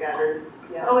randomly scattered.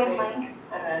 Yeah. Oh, in blank.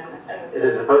 And then Is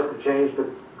it supposed to change the,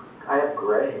 I have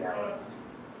gray.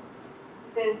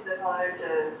 change the color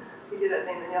to, you do that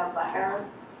thing, then you have black arrows.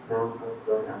 No,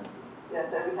 no. Yeah,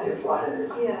 so every time you plot it.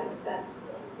 Yeah, that.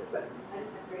 I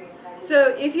just agree.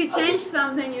 So if you change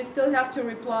something, you still have to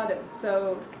replot it.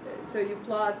 So you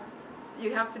plot,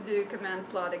 you have to do command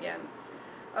plot again.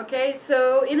 Okay,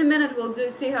 so in a minute we'll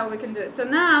see how we can do it. So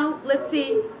now let's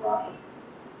see.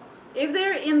 If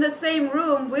they're in the same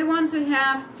room, we want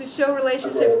to show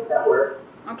relationships.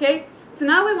 Okay, so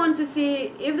now we want to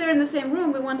see if they're in the same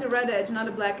room, we want a red edge, not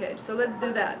a black edge. So let's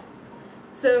do that.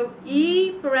 So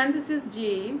E parenthesis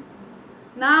G.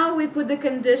 Now we put the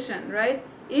condition, right?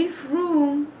 If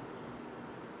room,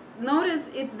 notice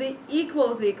it's the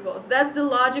equals equals. That's the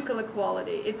logical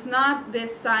equality. It's not the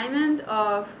assignment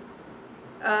of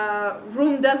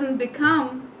room doesn't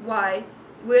become Y.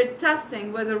 We're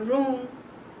testing whether room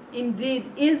indeed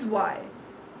is Y.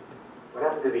 What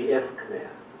happened to the if command?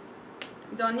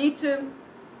 Don't need to.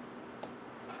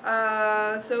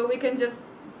 So we can just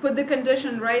put the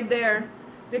condition right there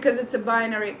because it's a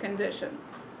binary condition.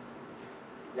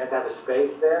 You have to have a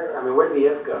space there? I mean, where did the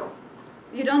if go?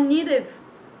 You don't need if.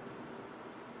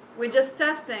 We're just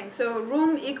testing. So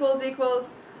room equals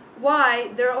equals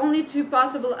Y. There are only two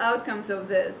possible outcomes of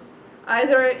this.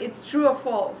 Either it's true or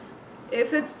false.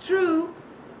 If it's true,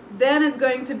 then it's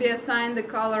going to be assigned the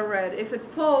color red. If it's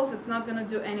false, it's not going to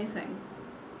do anything.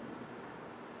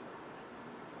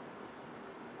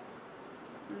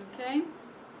 Okay?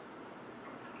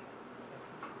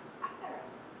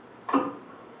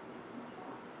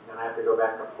 Then I have to go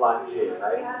back to plot G,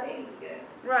 right?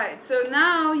 Right. So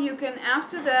now you can,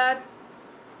 after that,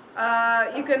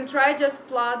 you can try just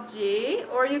plot G,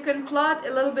 or you can plot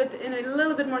a little bit in a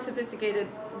little bit more sophisticated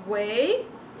way.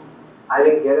 I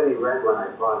didn't get any red when I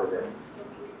plotted it.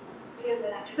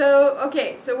 So,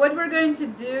 okay, so what we're going to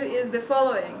do is the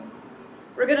following.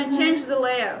 We're going to change the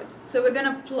layout. So we're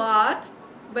going to plot,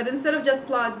 but instead of just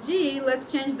plot G, let's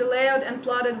change the layout and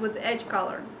plot it with edge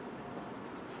color.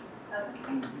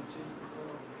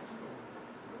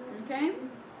 Okay?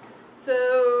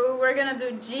 So we're going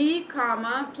to do G,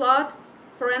 comma, plot,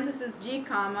 parenthesis G,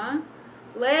 comma,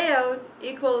 layout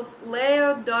equals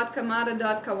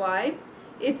layout.kamada.kawaii.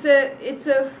 It's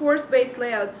a force-based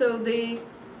layout, so the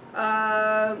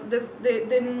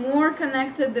more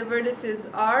connected the vertices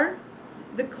are,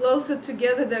 the closer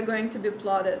together they're going to be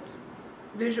plotted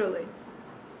visually.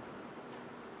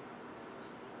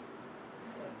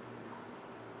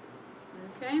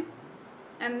 Okay,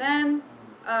 and then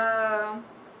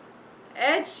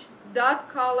edge dot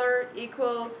color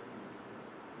equals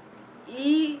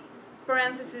E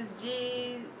parenthesis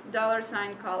G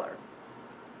 $ color.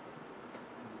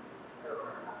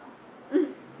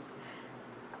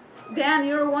 Dan,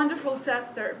 you're a wonderful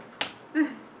tester. Well,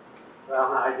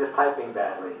 I'm just typing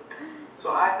badly.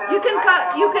 So I have.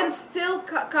 You can still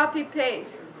copy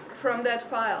paste from that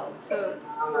file. So,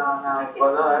 No.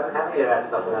 Well, no, I don't have any of that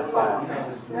stuff in that file.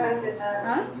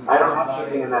 huh? I don't have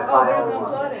anything in that Oh, file there's no anymore.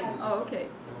 plotting. Oh, okay.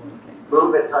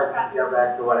 Move it so I can go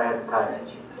back to what I had to type.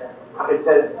 It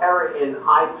says error in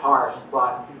iParse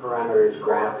plot parameters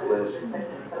graph list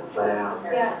layout.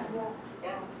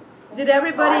 Did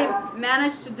everybody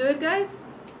manage to do it, guys?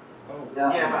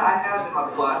 Yeah, but I have in my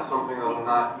plot something I'm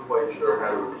not quite sure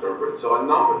how to interpret. So a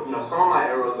number, some of my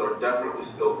arrows are definitely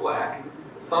still black.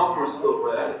 Some of them are still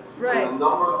red. Right. And a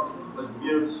number of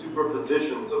weird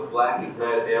superpositions of black and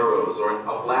red arrows, or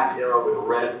a black arrow with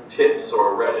red tips,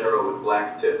 or a red arrow with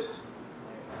black tips.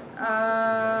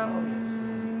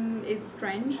 It's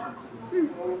strange.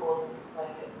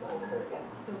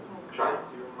 Trying to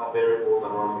do my variables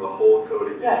and running the whole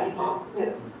code again. Yeah, you just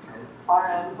hit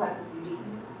rm parentheses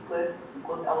list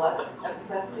equals ls empty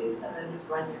parentheses, and then just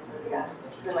run your code again.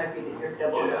 It might be that you're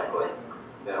double Yeah, assigned. but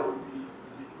that would be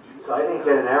easy to do. So I didn't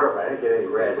get an error, but I didn't get any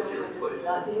red. Easy to replace.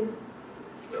 Not to you?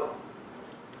 So.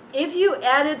 If you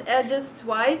added edges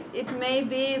twice, it may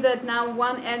be that now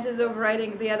one edge is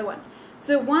overriding the other one.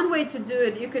 So one way to do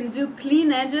it, you can do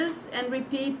clean edges and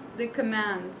repeat the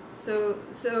command.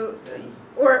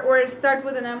 Or start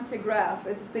with an empty graph.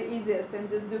 It's the easiest, and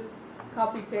just do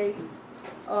copy paste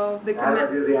of the How do I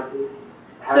command. do the empty?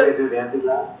 How do I do the empty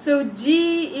graph? So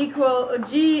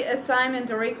G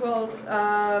assignment or equals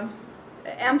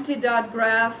empty dot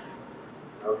graph.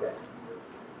 Okay.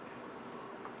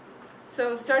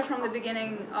 So start from the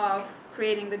beginning of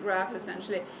creating the graph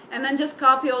essentially, and then just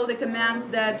copy all the commands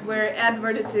that were add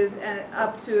vertices and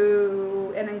up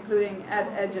to and including add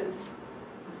edges.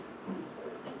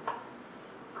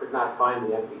 Could not find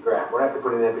the empty graph. What do I have to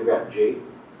put in the empty graph? G?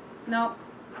 No.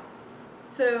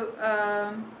 So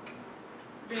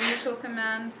the initial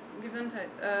command, Gesundheit,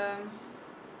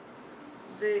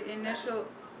 the initial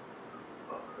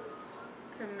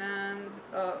command,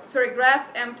 sorry, graph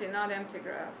empty, not empty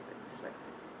graph.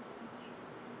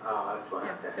 Oh, that's why.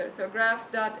 Yeah, Okay. so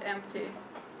graph dot empty.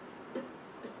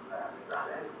 Graph.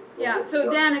 Yeah, so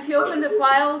Dan, if you open the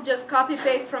file, just copy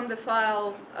paste from the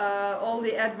file all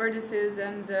the add vertices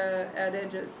and add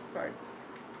edges part.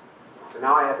 So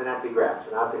now I have an empty graph.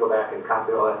 So now I have to go back and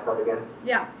copy all that stuff again?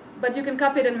 Yeah, but you can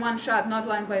copy it in one shot, not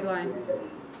line by line.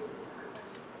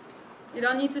 You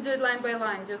don't need to do it line by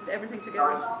line, just everything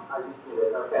together. I just did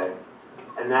it. Okay.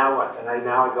 And now what? And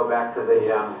now I go back to the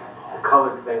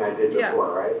colored thing I did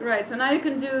before, right? Right, so now you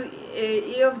can do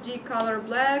E of G color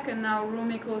black, and now room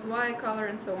equals Y color,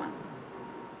 and so on.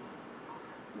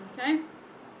 Okay?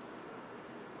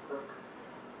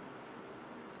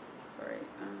 Sorry.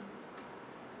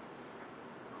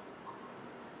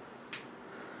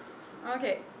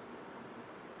 Okay.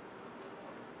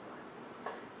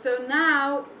 So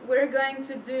now we're going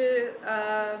to do,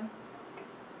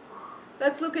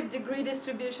 let's look at degree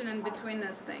distribution in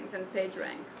betweenness things and page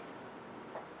rank.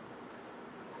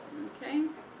 Okay.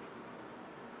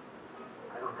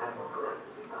 I don't have a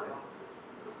parentheses.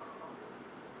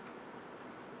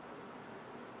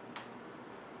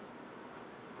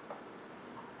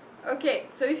 Okay,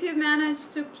 so if you've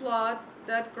managed to plot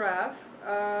that graph,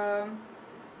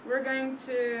 we're going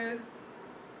to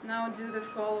now do the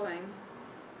following.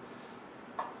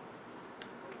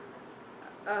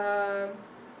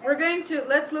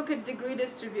 Let's look at degree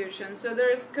distribution. So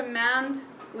there is command,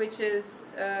 which is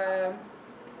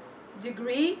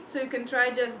degree, so you can try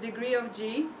just degree of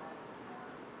G.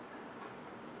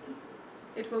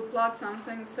 It will plot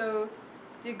something, so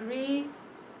degree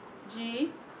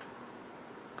G.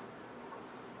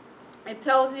 It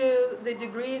tells you the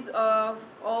degrees of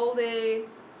all the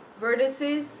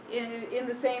vertices in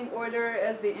the same order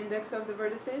as the index of the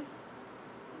vertices.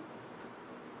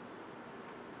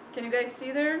 Can you guys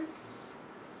see there,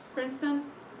 Princeton?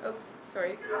 Oops,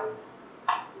 sorry.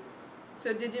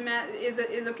 So did you is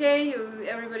okay?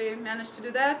 Everybody managed to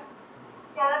do that?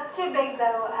 Yeah, that's too big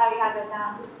though, how you have it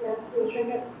now.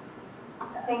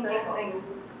 Thank you.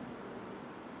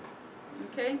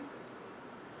 Okay.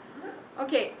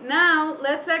 Okay, now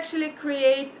let's actually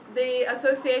create the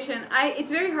association.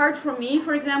 It's very hard for me,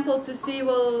 for example, to see,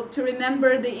 to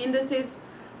remember the indices.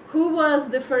 Who was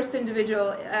the first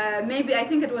individual? Maybe, I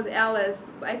think it was Alice.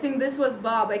 I think this was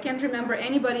Bob. I can't remember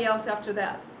anybody else after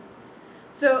that.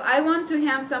 So I want to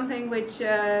have something which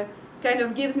kind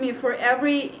of gives me for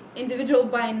every individual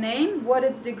by name what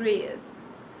its degree is.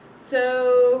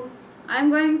 So I'm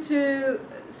going to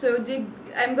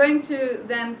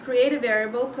then create a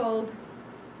variable called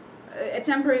a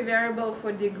temporary variable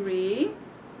for degree.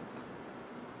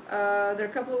 There are a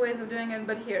couple of ways of doing it,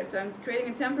 but here. So I'm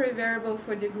creating a temporary variable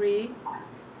for degree.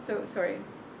 So, sorry.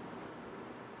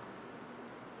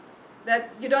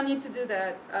 That you don't need to do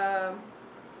that.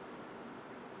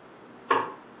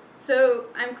 So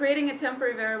I'm creating a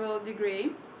temporary variable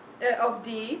degree of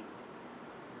d,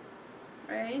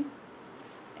 right?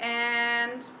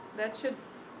 And that should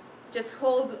just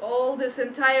hold all this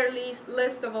entire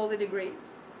list of all the degrees.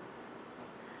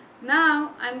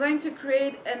 Now I'm going to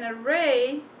create an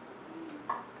array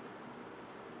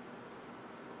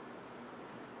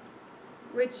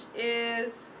which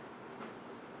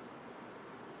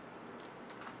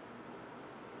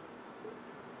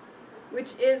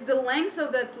is the length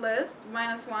of that list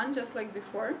minus 1, just like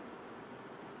before.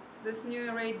 This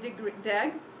new array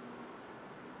deg.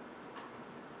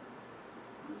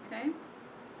 Okay.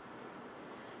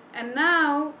 And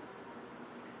now,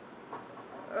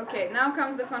 okay, now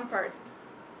comes the fun part.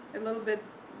 A little bit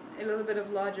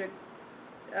of logic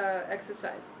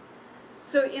exercise.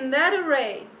 So in that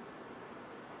array,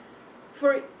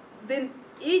 for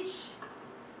each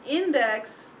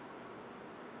index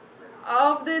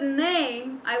of the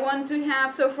name, I want to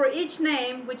have, so for each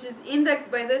name which is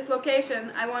indexed by this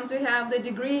location, I want to have the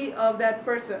degree of that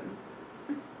person.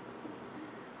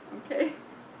 Okay?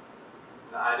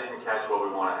 I didn't catch what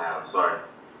we want to have, sorry.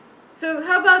 So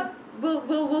how about,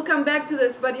 we'll come back to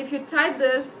this, but if you type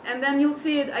this and then you'll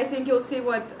see it, I think you'll see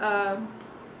what I'm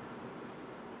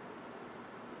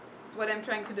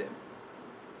trying to do.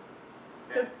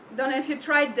 So, Donna, if you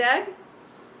try deg,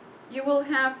 you will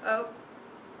have, oh,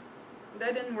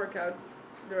 that didn't work out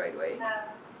the right way.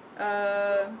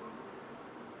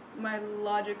 My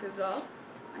logic is off,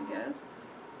 I guess.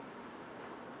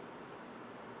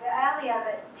 I only have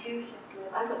it 2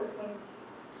 shifted. I put this thing.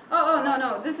 Oh,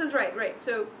 no, this is right.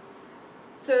 So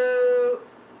it's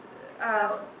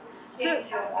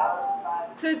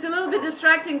a little bit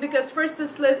distracting because first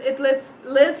it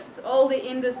lists all the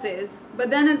indices, but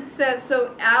then it says,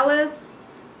 so Alice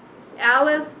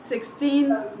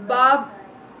 16, Bob,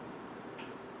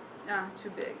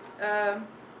 too big.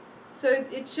 So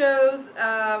it shows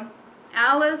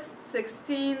Alice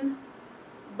 16,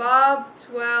 Bob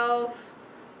 12,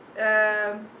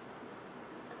 okay.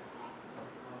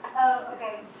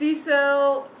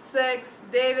 Cecil 6,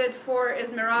 David 4,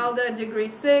 Esmeralda degree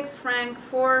 6, Frank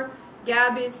 4,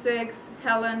 Gabby 6,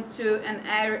 Helen 2, and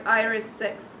Iris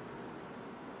 6.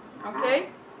 Okay?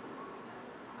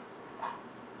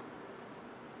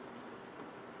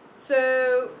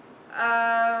 So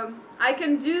I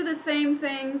can do the same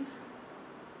things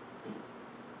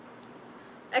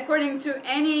according to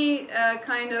any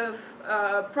kind of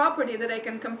property that I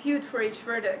can compute for each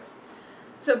vertex.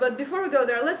 So, but before we go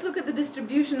there, let's look at the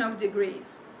distribution of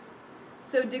degrees.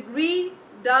 So degree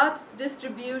dot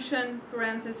distribution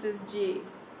parenthesis g.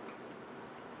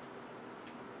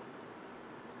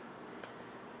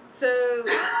 So,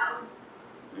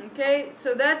 okay,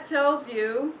 so that tells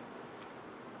you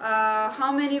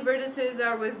how many vertices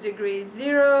are with degree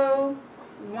 0,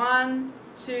 1,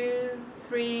 2,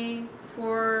 3,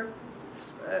 4,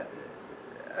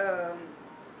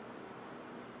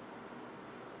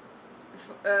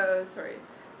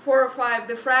 4 or 5,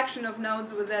 the fraction of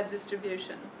nodes with that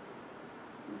distribution.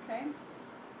 Okay?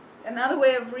 Another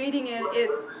way of reading it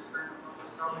is,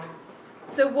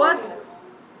 so what,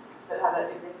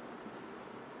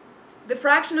 the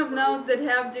fraction of nodes that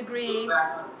have degree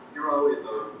 0 in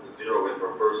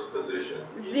the first position.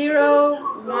 0,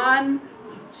 1,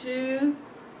 2,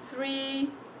 3,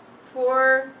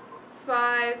 4,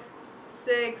 5,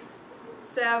 6,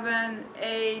 7,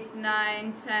 8,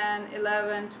 9, 10,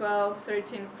 11, 12,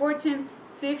 13, 14,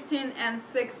 15, and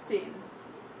 16.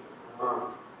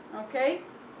 Okay?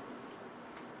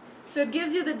 So it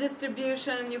gives you the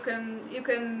distribution. You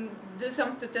can do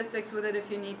some statistics with it if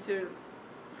you need to,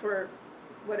 for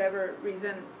whatever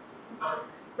reason.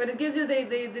 But it gives you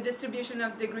the distribution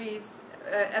of degrees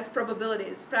as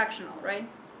probabilities, fractional, right?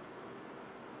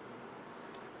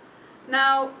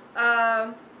 Now,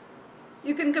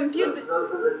 you can compute...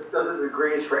 Those are the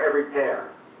degrees for every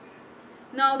pair.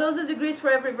 No, those are degrees for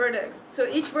every vertex. So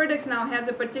each vertex now has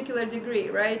a particular degree,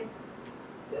 right?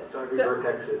 Yeah, so every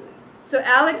vertex is... So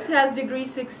Alex has degree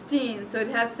 16, so it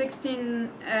has 16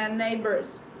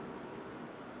 neighbors.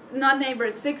 Not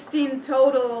neighbors, 16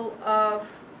 total of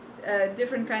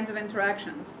different kinds of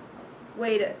interactions,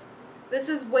 weighted. This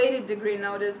is weighted degree,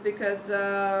 notice, because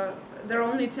there are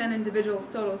only 10 individuals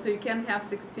total, so you can't have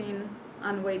 16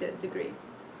 unweighted degree.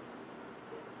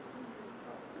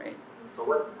 Right. So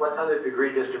what's on the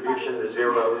degree distribution, the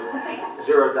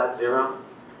 0.0?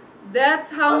 That's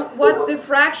how, what's the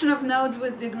fraction of nodes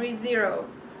with degree 0.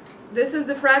 This is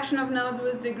the fraction of nodes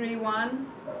with degree 1.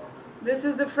 This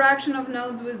is the fraction of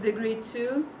nodes with degree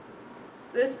 2.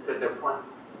 This...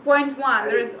 0.1.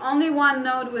 There is only one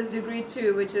node with degree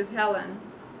 2, which is Helen.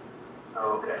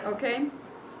 Okay. Okay?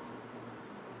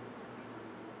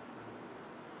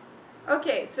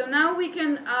 Okay, so now we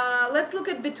can, let's look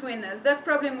at betweenness. That's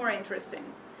probably more interesting.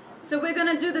 So we're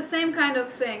going to do the same kind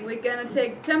of thing. We're going to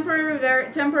take temporary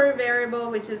variable,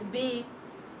 which is b.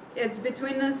 It's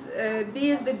betweenness, b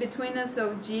is the betweenness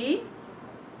of g.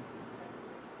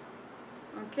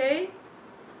 Okay?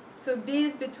 So b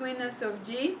is betweenness of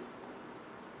g.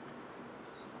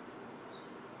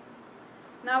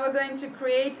 Now we're going to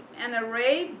create an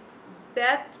array,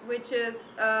 bet, which is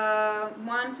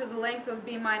 1 to the length of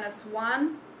b minus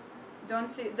 1.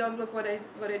 Don't look what I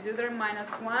do there,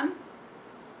 minus 1.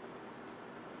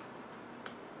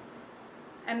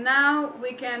 And now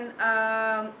we can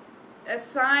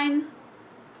assign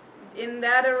in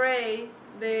that array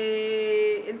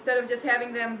instead of just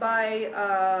having them by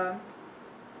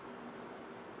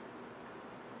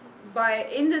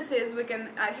indices, we can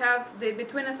have the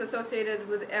betweenness associated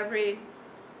with every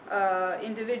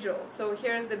individual. So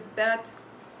here's the bet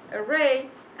array,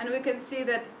 and we can see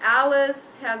that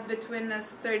Alice has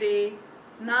betweenness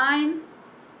 39,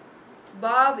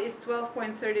 Bob is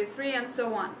 12.33, and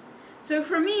so on. So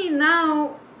for me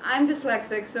now, I'm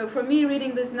dyslexic, so for me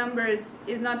reading these numbers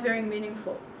is not very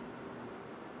meaningful.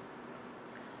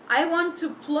 I want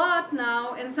to plot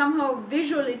now and somehow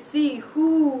visually see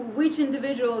which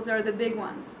individuals are the big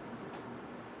ones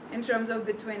in terms of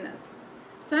betweenness.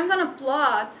 So I'm going to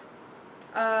plot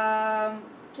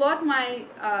my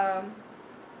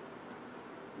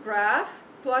graph,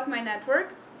 plot my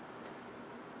network,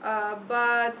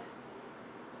 but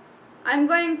I'm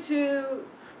going to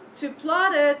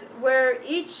plot it where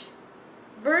each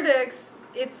vertex,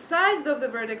 its size of the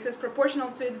vertex is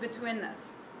proportional to its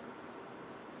betweenness.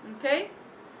 Okay?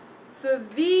 So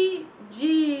V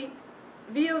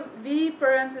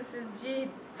parenthesis G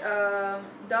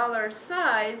dollar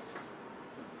size.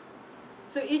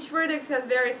 So each vertex has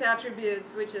various attributes,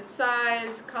 which is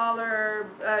size, color,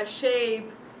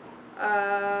 shape,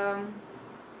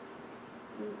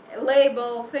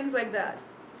 label, things like that.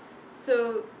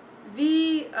 So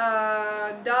V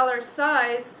dollar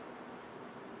size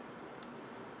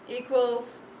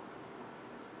equals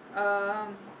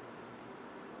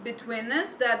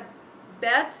betweenness, that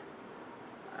bet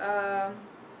of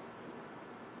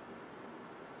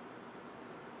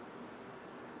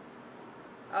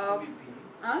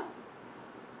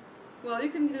well,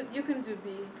 you can do B.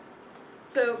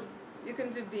 So you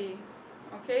can do B,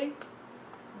 okay?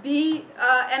 B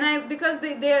and because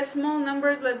they are small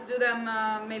numbers, let's do them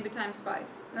maybe times 5,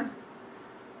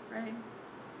 right?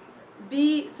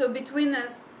 B, so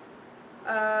betweenness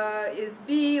is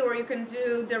B, or you can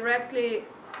do directly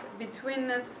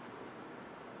betweenness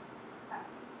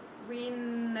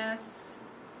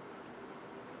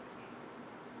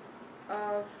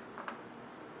of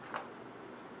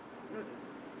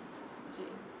G.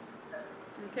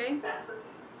 Okay?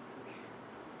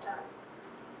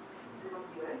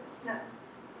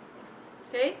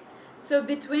 Okay? So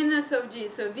betweenness of G.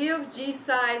 So V of G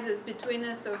size is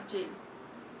betweenness of G.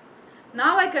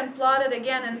 Now I can plot it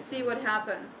again and see what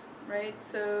happens, right?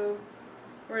 So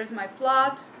where's my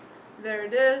plot? There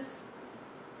it is.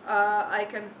 I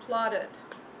can plot it.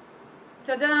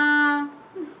 Ta-da!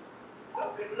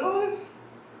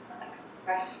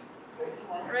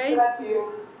 Right? Go back to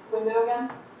your window again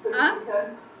so we can see the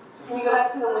code. Can you go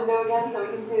back to the window again so we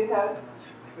can see the code?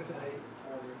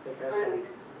 Or at least,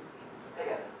 there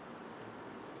you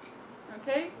go.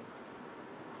 Okay?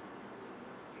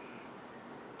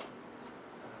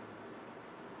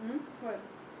 What?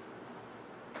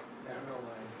 I don't know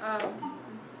why. Oh.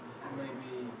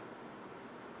 Maybe.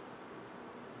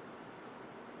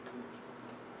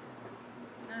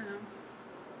 I don't know.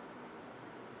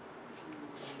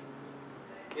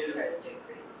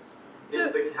 Is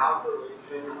the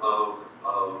calculation of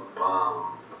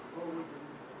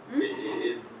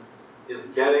is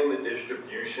getting the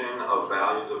distribution of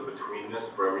values of betweenness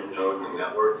for every node in the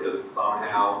network, is it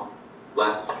somehow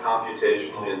less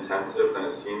computationally intensive than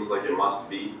it seems like it must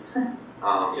be?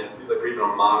 It seems like for even a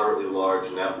moderately large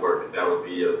network, that would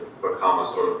become a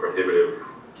sort of prohibitive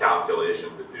calculation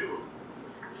to do.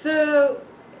 So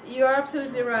you are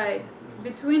absolutely right.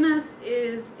 Betweenness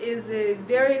is a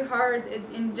very hard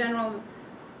in general.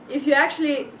 If you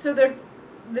actually, so the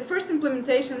first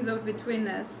implementations of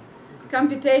betweenness,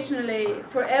 computationally,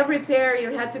 for every pair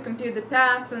you had to compute the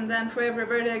paths, and then for every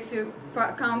vertex you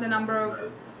count the number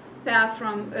of paths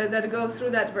from that go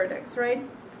through that vertex, right?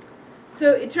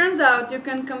 So it turns out you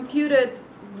can compute it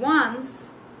once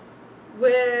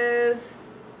with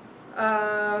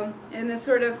in a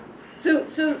sort of So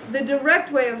the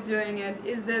direct way of doing it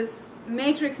is this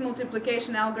matrix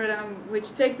multiplication algorithm,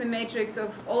 which takes the matrix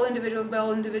of all individuals by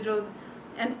all individuals,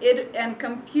 and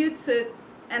computes it,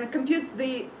 and computes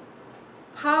the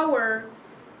power,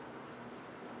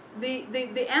 the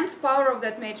nth power of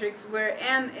that matrix, where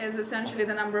n is essentially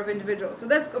the number of individuals. So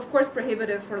that's of course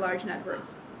prohibitive for large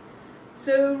networks.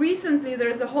 So recently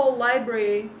there's a whole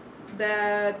library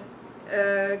that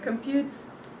computes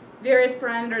various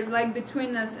parameters like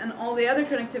betweenness and all the other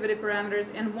connectivity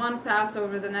parameters in one pass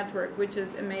over the network, which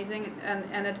is amazing,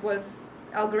 and it was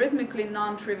algorithmically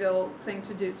non-trivial thing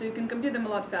to do. So you can compute them a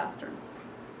lot faster.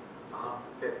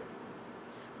 Okay.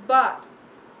 But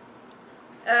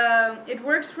it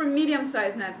works for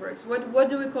medium-sized networks. What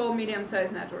do we call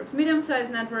medium-sized networks?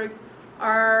 Medium-sized networks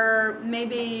are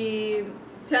maybe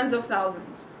tens of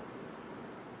thousands.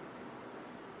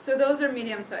 So those are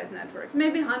medium-sized networks.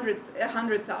 Maybe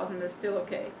 100,000 is still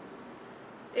okay.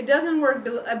 It doesn't work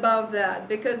above that,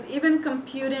 because even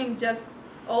computing just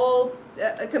all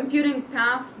computing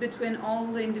paths between all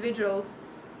the individuals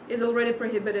is already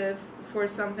prohibitive for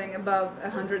something above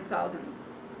 100,000.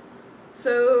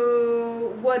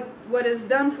 So what is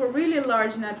done for really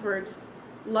large networks,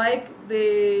 like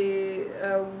the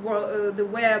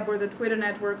web or the Twitter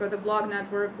network or the blog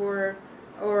network or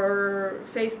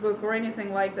Facebook or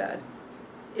anything like that,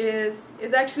 is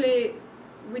actually,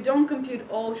 we don't compute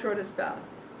all shortest paths.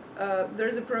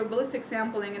 There's a probabilistic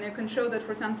sampling, and you can show that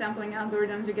for some sampling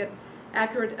algorithms you get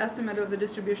accurate estimate of the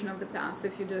distribution of the paths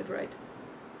if you do it right.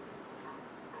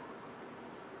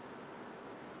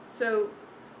 So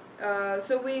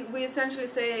we essentially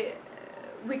say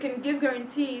we can give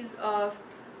guarantees of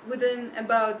within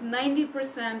about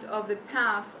 90% of the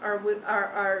paths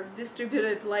are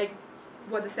distributed like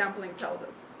what the sampling tells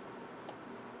us.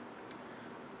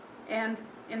 And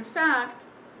in fact,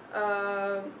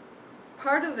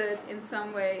 part of it in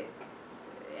some way,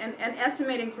 and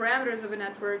estimating parameters of a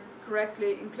network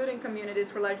correctly, including communities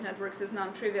for large networks, is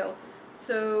non-trivial.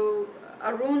 So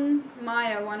Arun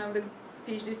Maya, one of the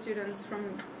PhD students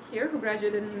from here who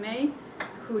graduated in May,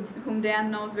 whom Dan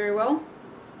knows very well,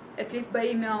 at least by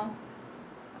email,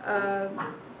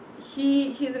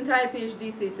 his entire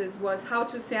PhD thesis was how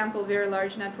to sample very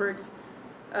large networks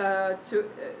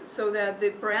so that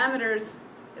the parameters,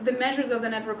 the measures of the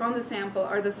network on the sample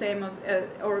are the same as,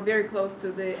 or very close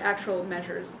to the actual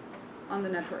measures on the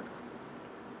network.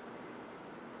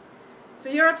 So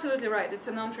you're absolutely right, it's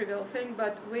a non-trivial thing,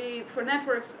 but for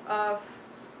networks of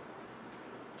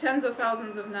tens of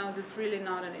thousands of nodes, it's really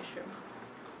not an issue.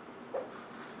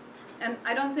 And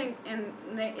I don't think in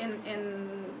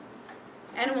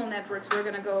animal networks we're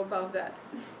going to go above that.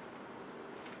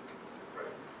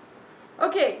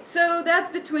 Okay, so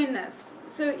that's betweenness.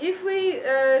 So if we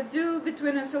do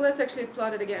betweenness, so let's actually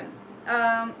plot it again.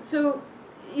 So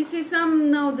you see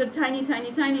some nodes are tiny,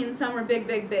 tiny, tiny, and some are big,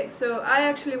 big, big. So I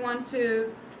actually want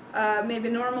to maybe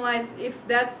normalize. If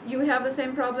you have the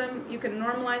same problem, you can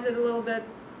normalize it a little bit,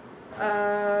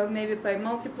 maybe by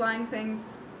multiplying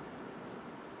things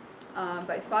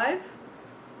by 5,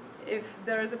 if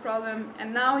there is a problem.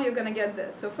 And now you're going to get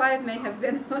this. So 5 may have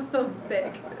been a little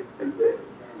big,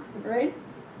 right?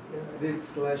 Yeah, I did /2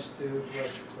 plus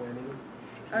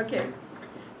 20. Okay.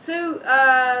 So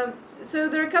so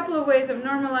there are a couple of ways of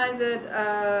normalize it,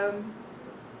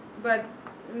 but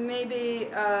maybe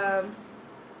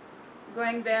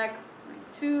going back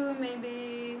 2,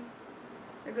 maybe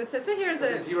a good set. So here's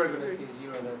a 0 going to stay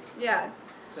 0. That's yeah.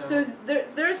 So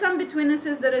there are some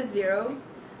betweennesses that are 0,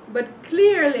 but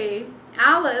clearly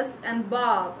Alice and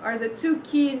Bob are the two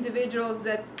key individuals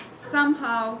that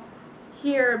somehow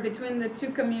here between the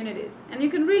two communities, and you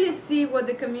can really see what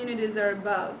the communities are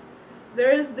about.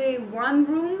 There is the one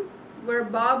room where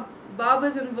Bob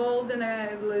is involved in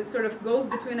a sort of goes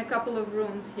between a couple of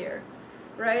rooms here,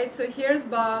 right? So here's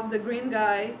Bob, the green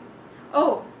guy.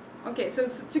 Oh, okay. So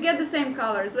to get the same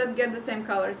colors, let's get the same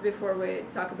colors before we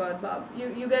talk about Bob.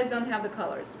 You guys don't have the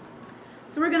colors,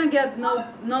 so we're gonna get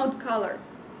node color.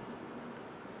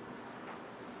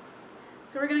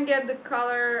 So we're gonna get the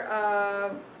color.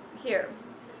 Here,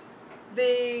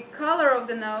 the color of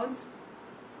the nodes,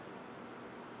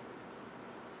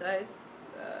 size,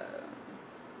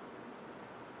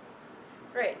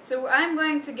 right, so I'm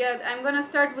going to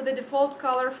start with the default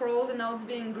color for all the nodes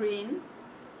being green.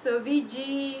 So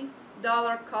VG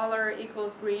 $color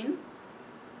equals green.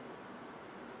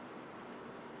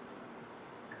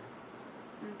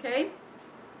 Okay.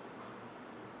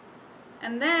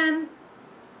 And then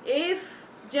if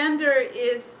gender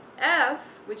is F,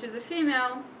 which is a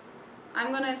female,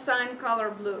 I'm going to assign color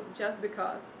blue, just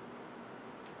because.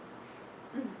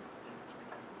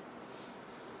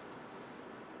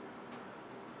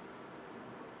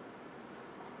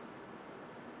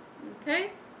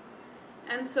 Okay?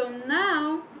 And so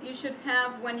now you should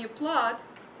have, when you plot,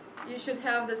 you should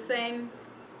have the same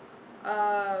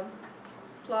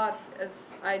plot as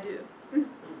I do.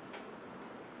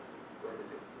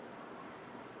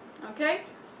 Okay?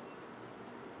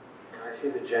 Can I see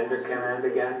the gender command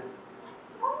again?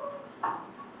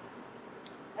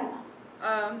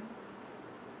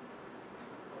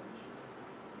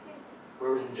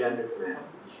 Where was the gender command?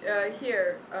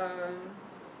 Here.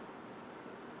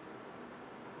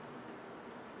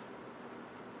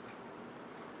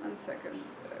 One second.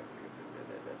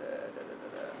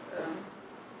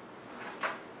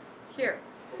 Here.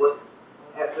 What,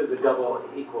 after the double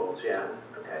equals, yeah.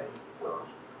 Okay. Well,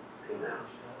 see now.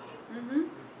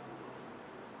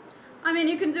 I mean,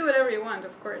 you can do whatever you want,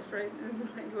 of course, right? It's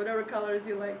like whatever colors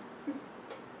you like.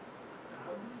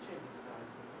 How do you change the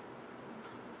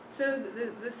size? So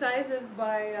the size is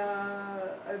by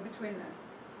a betweenness.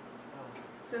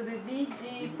 So the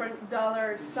VG per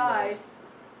dollar size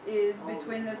is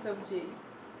betweenness of G.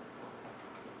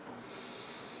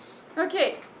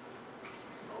 Okay.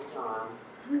 Hold on.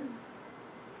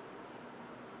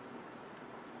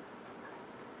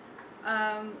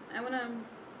 I want to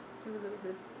do a little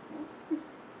bit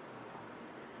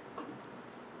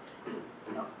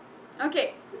more.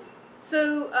 Okay.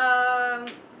 So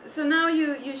so now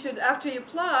you should, after you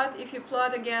plot, if you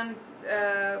plot again,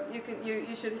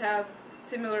 you should have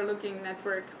similar looking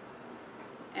network,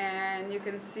 and you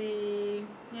can see,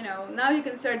 you know, now you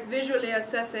can start visually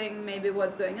assessing maybe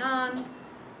what's going on.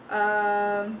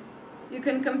 You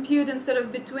can compute, instead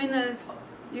of betweenness,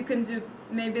 you can do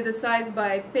maybe the size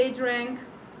by page rank.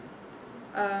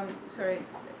 Sorry,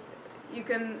 you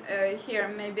can here,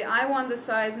 maybe I want the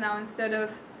size now, instead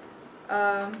of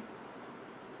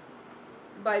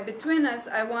by betweenness,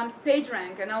 I want page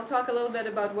rank, and I'll talk a little bit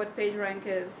about what page rank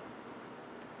is.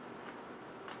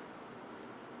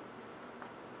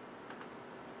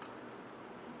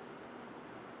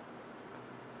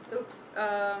 Oops,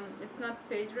 it's not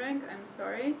page rank, I'm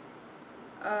sorry.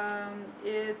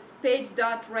 It's page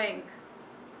dot rank.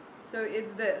 So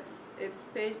it's this. It's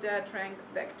page dot rank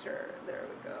vector. There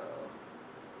we go.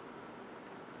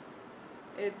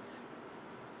 It's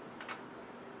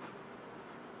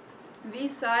V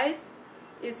size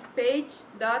is page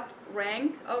dot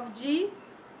rank of G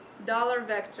dollar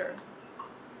vector.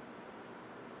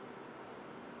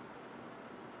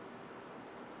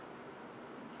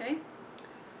 Okay.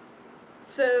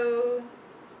 So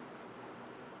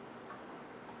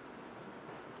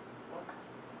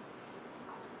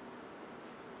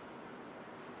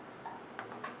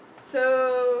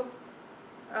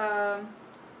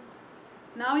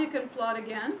now you can plot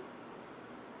again,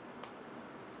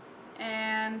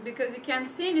 and because you can't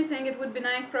see anything, it would be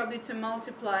nice probably to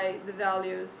multiply the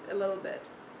values a little bit.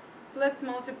 So let's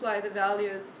multiply the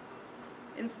values.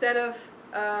 Instead of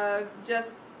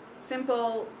just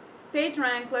simple page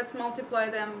rank, let's multiply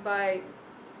them by,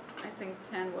 I think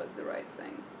 10 was the right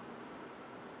thing,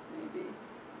 maybe,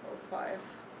 or 5,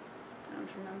 I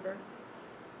don't remember.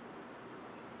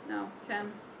 No,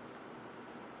 10.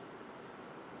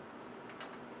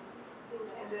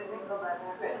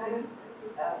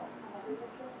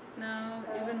 No,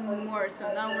 even more.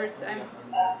 So now we're yeah.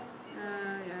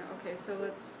 Okay, so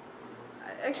let's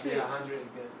actually. Yeah, 100 is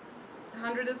good.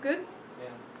 100 is good.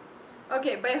 Yeah.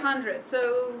 Okay, by 100.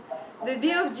 So the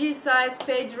V of G size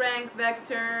page rank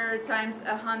vector times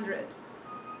 100.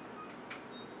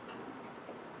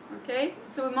 Okay,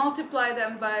 so we multiply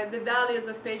them by the values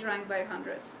of page rank by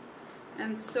 100.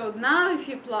 And so now if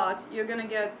you plot, you're going to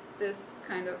get this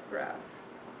kind of graph.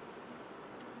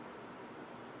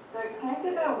 So can I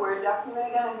see the Word document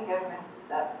again? I think I've missed a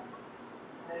step.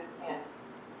 I just can't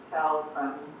tell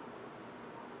from...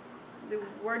 The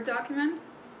Word document?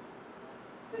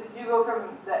 So did you go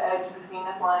from the edge between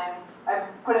this line?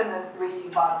 I've put in those 3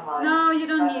 bottom lines. No, you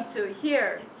don't need to.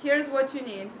 Here's what you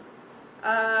need.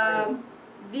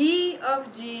 V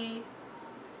of G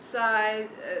size,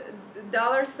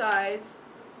 dollar size,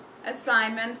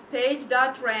 assignment, page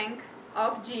dot rank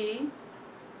of G,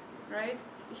 right?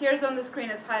 Here's on the screen,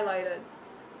 it's highlighted.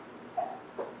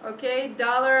 Okay,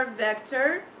 dollar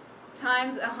vector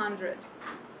times 100.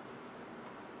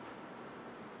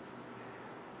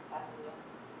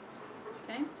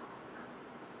 Okay?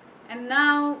 And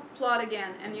now plot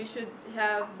again, and you should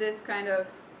have this kind of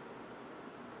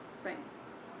thing.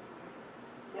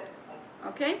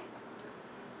 Okay?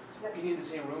 Being in the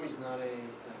same room is not a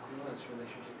equivalence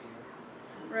relationship here.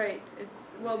 Right. It's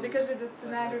well because it's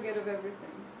an aggregate of everything.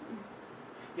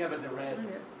 Yeah, but the red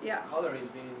color is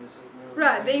being in the same room.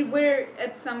 Right. They were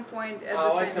at some point at the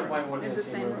same at some point room. working in the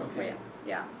same room. Okay.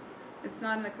 Yeah. It's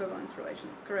not an equivalence relation.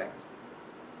 It's correct.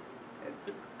 It's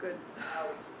a good.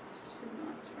 Should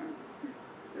not turn.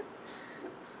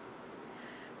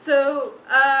 So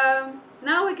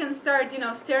now we can start,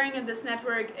 staring at this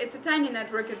network. It's a tiny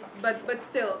network, but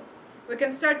still, we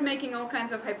can start making all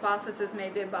kinds of hypotheses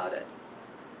maybe about it.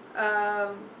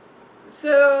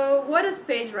 So what is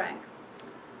PageRank?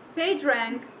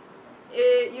 PageRank,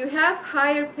 you have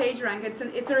higher PageRank. It's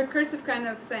a recursive kind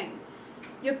of thing.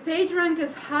 Your PageRank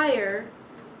is higher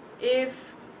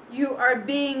if you are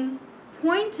being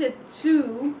pointed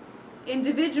to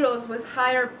individuals with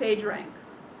higher PageRank.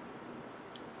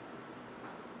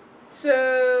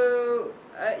 So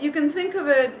you can think of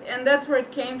it, and that's where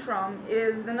it came from,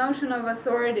 is the notion of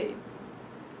authority.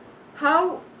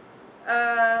 How,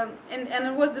 and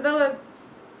it was developed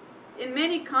in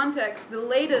many contexts, the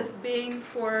latest being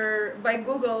by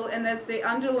Google, and that's the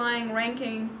underlying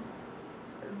ranking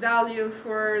value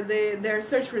for their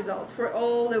search results for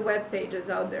all the web pages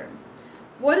out there.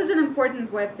 What is an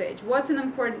important web page? What's an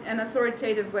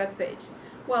authoritative web page?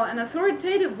 Well, an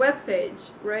authoritative web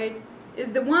page, right,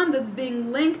 is the one that's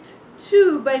being linked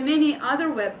to by many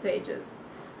other web pages.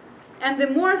 And the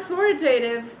more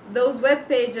authoritative those web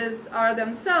pages are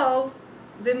themselves,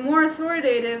 the more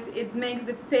authoritative it makes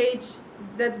the page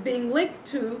that's being linked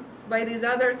to by these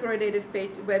other authoritative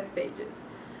web pages,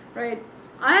 right?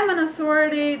 I'm an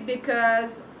authority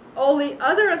because all the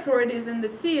other authorities in the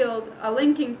field are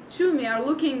linking to me, are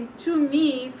looking to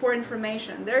me for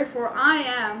information. Therefore, I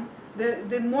am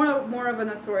the more of an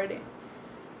authority.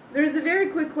 There is a very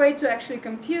quick way to actually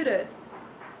compute it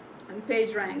on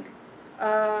PageRank.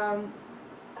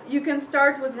 You can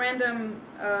start with random.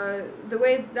 The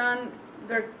way it's done,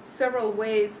 there are several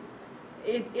ways.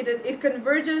 It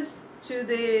converges to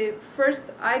the first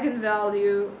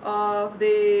eigenvalue of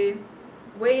the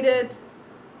weighted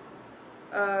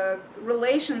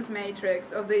relations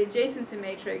matrix, of the adjacency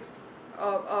matrix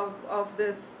of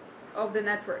the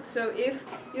network. So if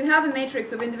you have a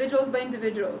matrix of individuals by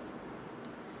individuals,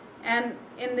 and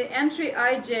in the entry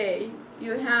ij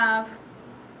you have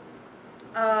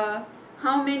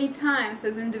how many times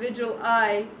has individual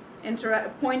I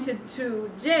pointed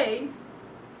to j,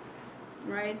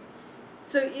 right?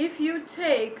 So if you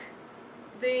take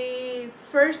the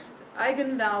first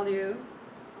eigenvalue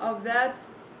of that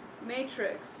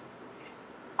matrix,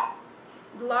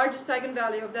 the largest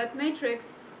eigenvalue of that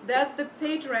matrix, that's the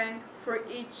PageRank for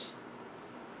each.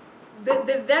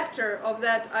 The vector of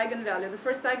that eigenvalue, the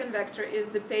first eigenvector, is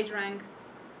the PageRank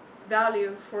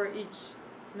value for each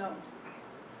node.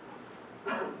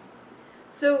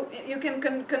 So you can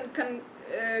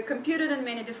compute it in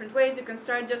many different ways. You can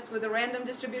start just with a random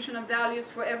distribution of values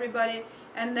for everybody,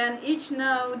 and then each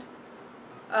node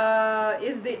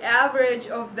is the average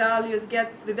of values,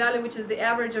 gets the value which is the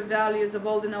average of values of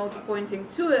all the nodes pointing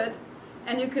to it,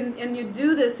 and you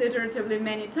do this iteratively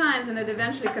many times, and it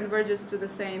eventually converges to the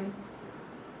same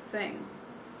thing.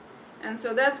 And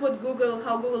so that's how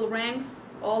Google ranks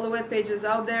all the web pages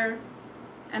out there,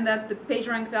 and that's the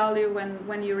PageRank value.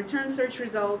 When you return search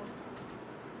results,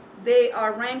 they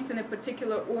are ranked in a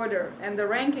particular order, and the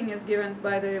ranking is given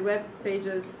by the web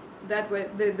pages,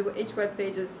 each web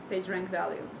page's PageRank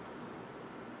value.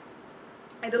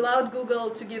 It allowed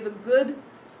Google to give a good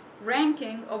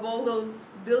ranking of all those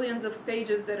billions of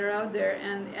pages that are out there,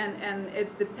 and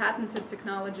it's the patented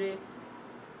technology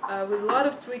with a lot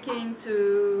of tweaking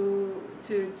to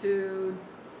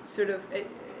sort of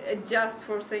adjust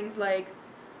for things like,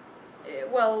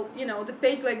 well, the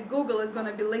page like Google is going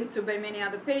to be linked to by many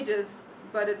other pages,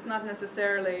 but it's not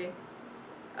necessarily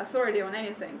authority on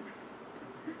anything.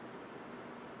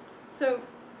 So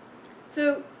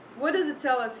what does it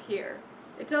tell us here?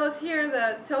 It tells us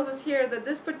here that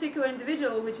this particular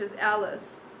individual, which is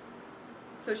Alice,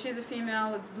 so she's a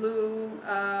female, it's blue,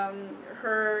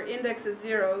 her index is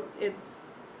 0, it's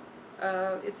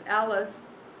Alice.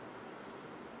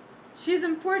 She's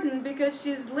important because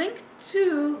she's linked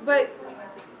to,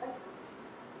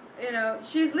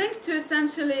 she's linked to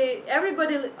essentially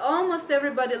everybody, almost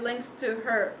everybody links to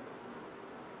her,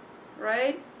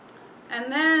 right?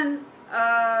 And then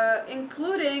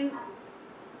including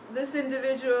this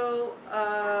individual,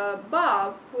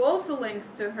 Bob, who also links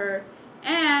to her,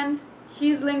 and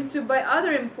he's linked to by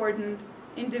other important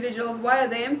individuals. Why are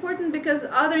they important? Because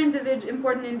other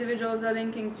important individuals are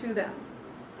linking to them,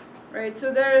 right?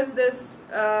 So there is this,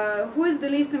 who is the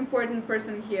least important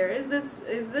person here? Is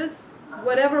this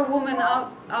whatever woman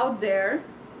out there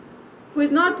who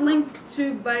is not linked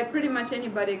to by pretty much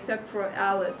anybody except for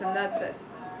Alice, and that's it.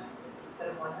 Instead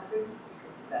of 100, you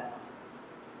could set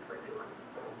for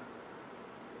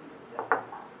 200.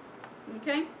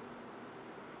 Okay?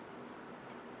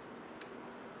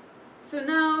 So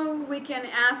now we can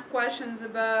ask questions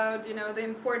about, the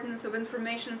importance of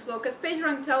information flow, because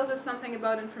PageRank tells us something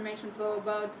about information flow,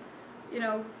 about,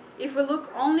 if we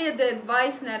look only at the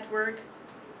advice network,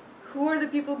 who are the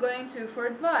people going to for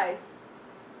advice?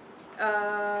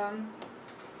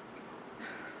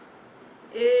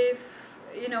 If,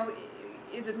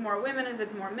 is it more women, is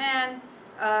it more men?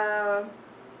 Are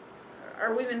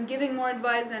women giving more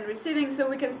advice than receiving? So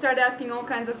we can start asking all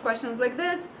kinds of questions like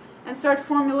this, and start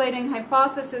formulating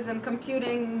hypotheses and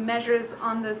computing measures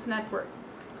on this network.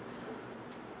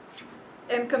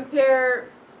 And compare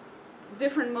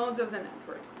different modes of the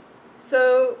network.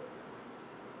 So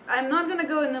I'm not going to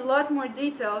go in a lot more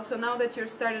detail, so now that you're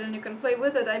started and you can play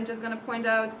with it, I'm just going to point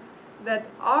out that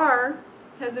R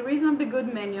has a reasonably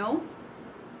good manual.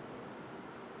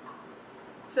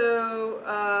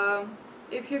 So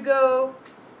if you go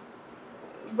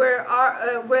where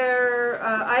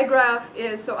iGraph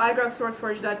is, so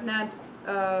iGraphSourceForge.net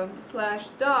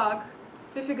 /doc.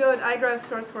 So if you go at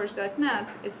iGraphSourceForge.net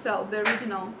itself, the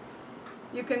original,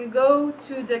 you can go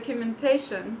to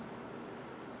documentation,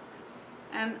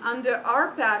 and under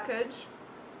our package,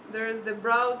 there is the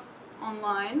browse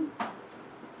online,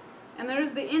 and there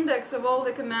is the index of all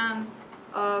the commands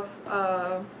of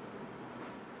that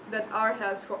R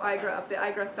has for iGraph, the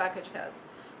iGraph package has.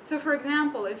 So for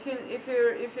example, if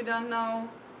you don't know,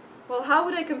 well, how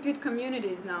would I compute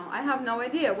communities now? I have no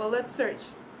idea. Well, let's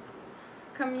search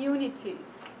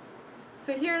communities.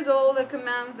 So here's all the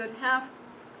commands that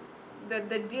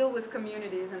deal with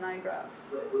communities in iGraph.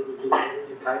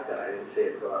 You typed that? I didn't see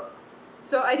it go up.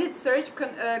 So I did search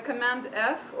Command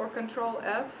F or Control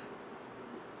F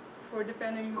for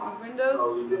depending on Windows.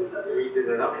 Oh, you did it.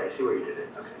 Okay, I see where you did it.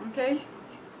 Okay.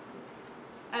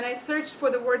 And I searched for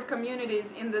the word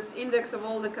communities in this index of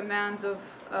all the commands of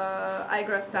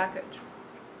iGraph package.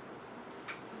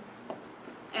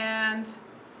 And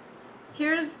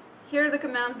here are the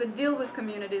commands that deal with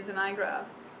communities in iGraph.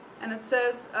 And it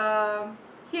says,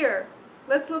 here,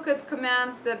 let's look at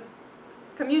commands that,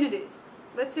 communities.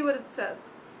 Let's see what it says.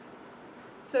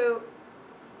 So,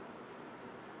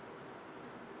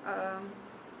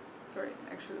 sorry,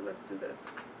 actually, let's do this.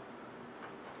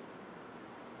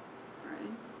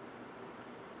 Right.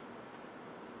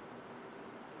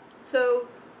 So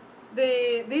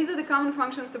these are the common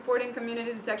functions supporting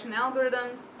community detection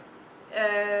algorithms,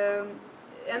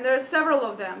 and there are several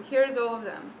of them. Here's all of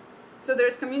them. So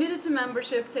there's community to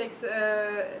membership, takes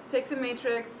a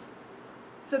matrix,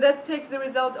 so that takes the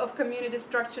result of community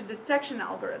structure detection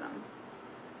algorithm.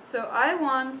 So I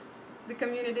want the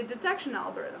community detection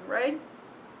algorithm, right?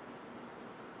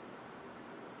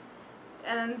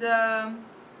 And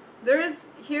there's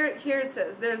here it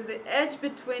says there's the edge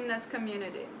betweenness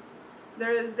community.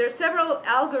 There's several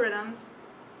algorithms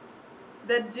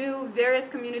that do various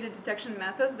community detection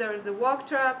methods. There is the walk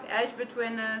trap, edge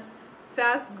betweenness,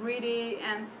 fast greedy,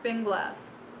 and spin glass.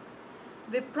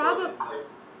 The problem.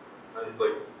 It's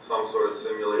like some sort of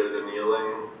simulated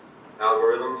annealing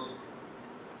algorithms.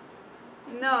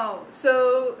 No.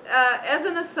 So as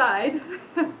an aside,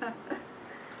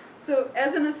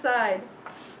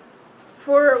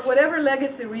 for whatever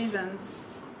legacy reasons,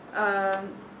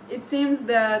 it seems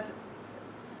that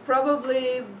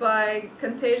probably by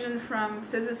contagion from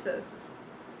physicists,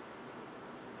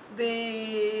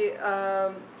 the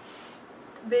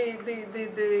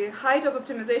height of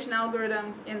optimization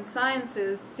algorithms in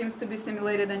sciences seems to be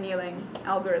simulated annealing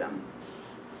algorithm.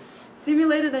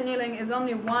 Simulated annealing is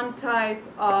only one type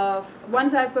of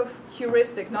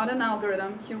heuristic, not an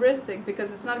algorithm, heuristic, because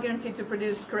it's not guaranteed to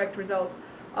produce correct results,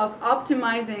 of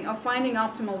optimizing, of finding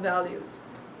optimal values.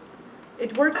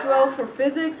 It works well for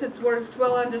physics, it works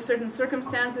well under certain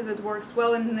circumstances, it works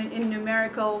well in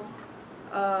numerical,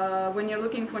 when you're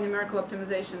looking for numerical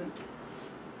optimization.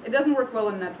 It doesn't work well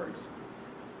in networks.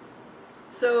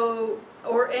 So,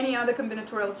 or any other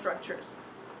combinatorial structures.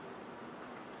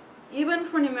 Even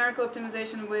for numerical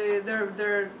optimization,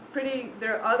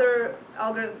 there are other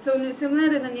algorithms. So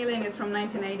simulated annealing is from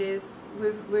 1980s.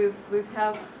 We've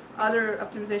have other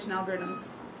optimization algorithms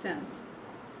since.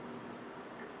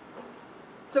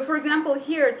 So for example,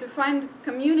 here to find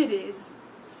communities,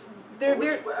 There's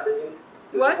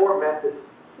what? 4 methods.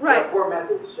 Right. There are 4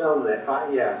 methods shown there.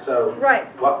 So right.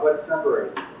 What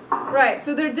separates? Right.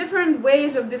 So there are different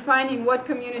ways of defining what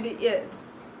community is.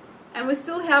 And we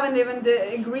still haven't even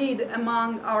agreed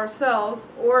among ourselves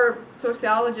or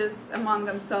sociologists among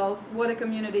themselves what a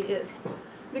community is.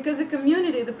 Because a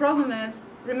community, the problem is,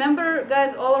 remember,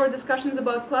 guys, all our discussions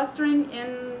about clustering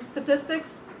in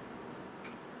statistics?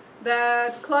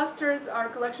 That clusters are a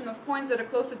collection of points that are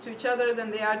closer to each other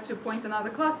than they are to points in other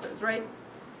clusters, right?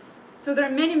 So there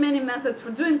are many, many methods for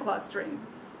doing clustering.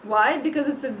 Why? Because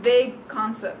it's a vague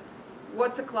concept.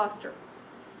 What's a cluster?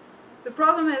 The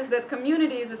problem is that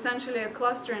community is essentially a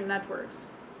cluster in networks.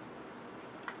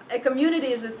 A community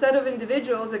is a set of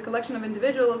individuals, a collection of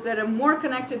individuals that are more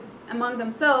connected among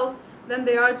themselves than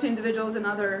they are to individuals in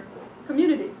other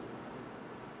communities.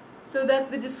 So that's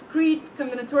the discrete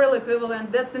combinatorial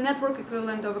equivalent, that's the network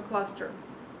equivalent of a cluster.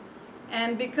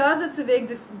 And because it's a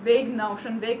vague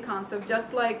notion, vague concept,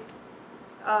 just like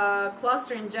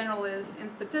cluster in general is in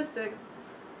statistics,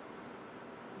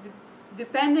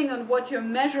 depending on what your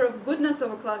measure of goodness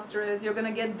of a cluster is, you're going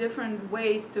to get different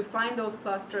ways to find those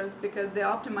clusters because they're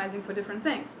optimizing for different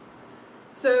things.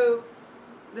 So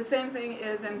the same thing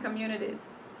is in communities.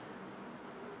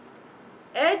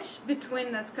 Edge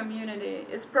betweenness community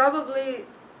is probably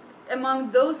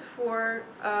among those four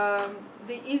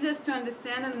the easiest to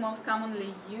understand and most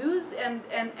commonly used and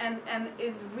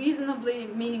is reasonably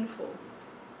meaningful.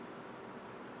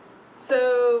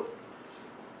 So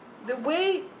the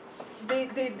way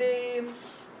the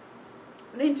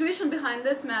intuition behind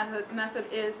this method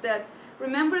is that,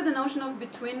 remember the notion of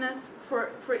betweenness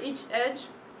for each edge?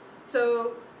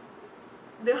 So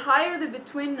the higher the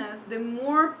betweenness, the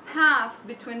more paths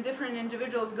between different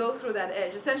individuals go through that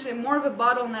edge. Essentially, more of a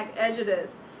bottleneck edge it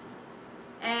is.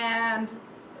 And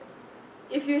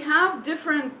if you have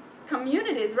different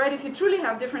communities, right, if you truly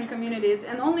have different communities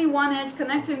and only one edge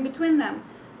connecting between them,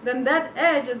 then that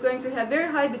edge is going to have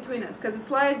very high betweenness because it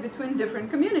lies between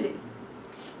different communities.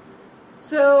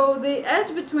 So the edge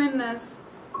betweenness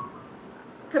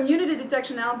community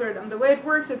detection algorithm, the way it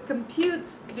works, it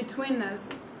computes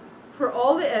betweenness for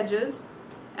all the edges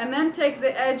and then takes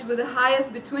the edge with the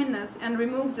highest betweenness and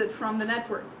removes it from the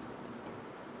network.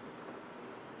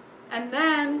 And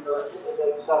then... So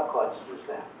it's subclusters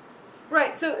then.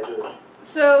 Right,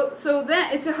 so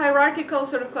then it's a hierarchical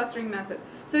sort of clustering method.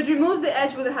 So it removes the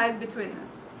edge with the highest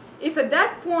betweenness. If at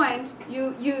that point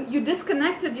you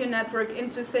disconnected your network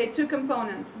into, say, two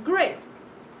components, great.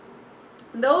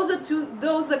 Those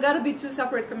are got to be two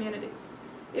separate communities.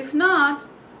 If not,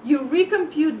 you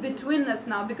recompute betweenness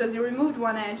now because you removed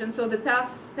one edge, and so the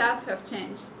paths have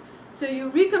changed. So you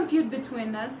recompute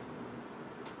betweenness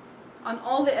on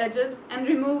all the edges and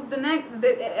remove the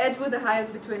edge with the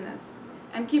highest betweenness,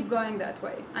 and keep going that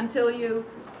way until you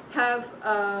have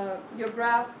your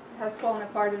graph has fallen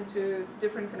apart into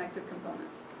different connected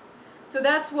components. So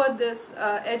that's what this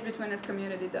edge betweenness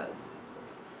community does.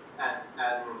 And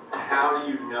how do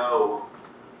you know,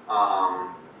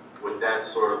 with that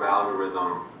sort of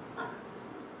algorithm,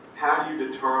 how do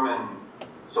you determine,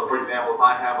 so for example, if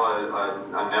I have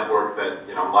a network that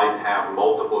might have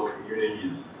multiple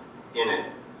communities in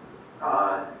it,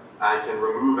 I can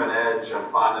remove an edge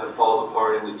and find that it falls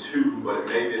apart into two, but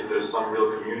maybe if there's some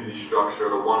real community structure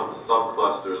to one of the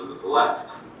subclusters that's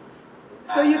left.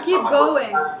 So you keep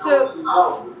going. Right. So the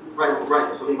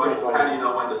question is, how do you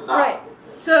know when to stop? Right.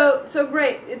 So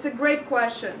great. It's a great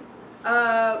question.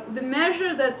 The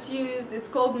measure that's used, it's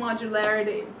called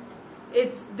modularity.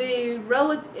 It's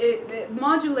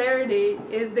modularity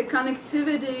is the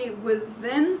connectivity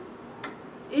within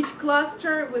each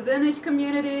cluster, within each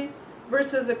community,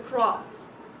 versus across.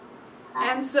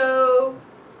 And so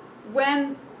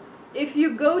if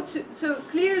you go to, so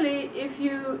clearly if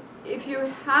you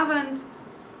haven't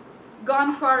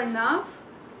gone far enough,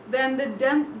 then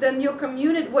your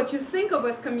community, what you think of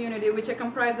as community, which are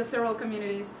comprised of several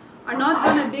communities, are not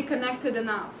going to be connected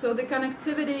enough. So the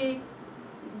connectivity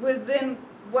within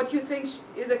what you think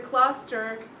is a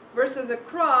cluster versus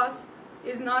across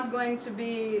is not going to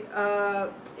be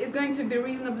is going to be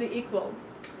reasonably equal.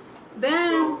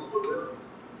 Then,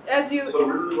 as you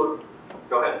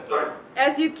go ahead. Sorry.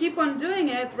 As you keep on doing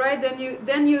it, right?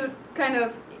 Then you kind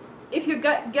of, if you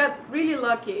get really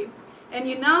lucky, and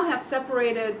you now have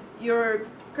separated your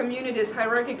communities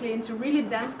hierarchically into really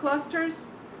dense clusters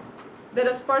that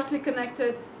are sparsely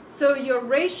connected, so your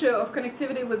ratio of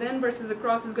connectivity within versus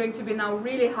across is going to be now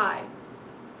really high.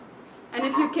 And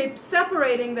if you keep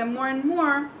separating them more and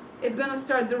more, it's going to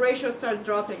start, the ratio starts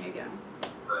dropping again.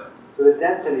 So the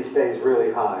density stays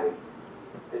really high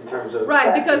in terms of...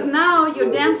 Right, because now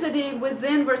your density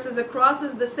within versus across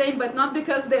is the same, but not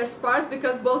because they're sparse,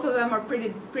 because both of them are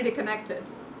pretty connected.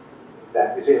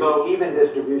 Exactly. So even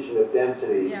distribution of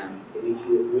densities in each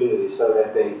community so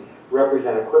that they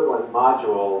represent equivalent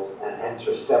modules and hence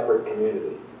are separate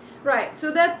communities. Right,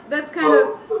 so that's kind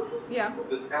of, yeah.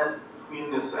 This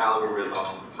betweenness algorithm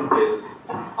is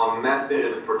a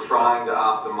method for trying to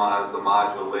optimize the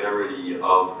modularity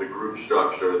of the group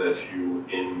structure that you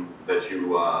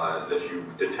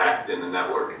detect in the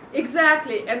network.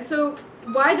 Exactly, and so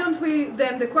why don't we,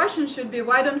 then the question should be,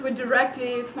 why don't we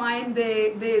directly find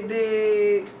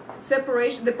the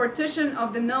separation, the partition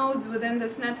of the nodes within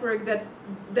this network that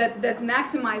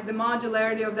maximize the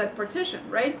modularity of that partition,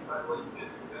 right?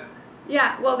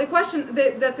 Yeah, well, the question,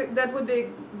 that would be a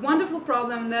wonderful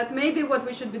problem. That may be what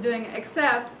we should be doing,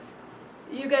 except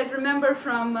you guys remember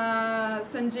from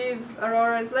Sanjeev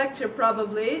Arora's lecture,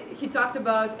 probably, he talked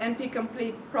about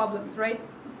NP-complete problems, right?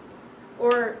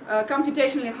 Or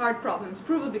computationally hard problems,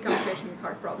 provably computationally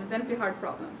hard problems, NP-hard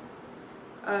problems.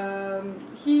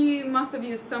 He must have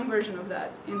used some version of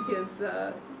that in his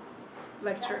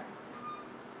lecture,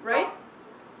 right?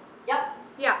 Yep.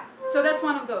 Yeah, so that's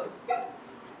one of those.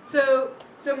 So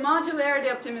modularity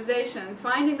optimization,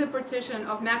 finding the partition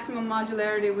of maximum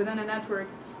modularity within a network,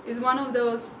 is one of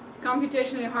those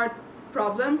computationally hard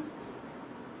problems.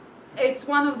 It's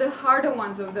one of the harder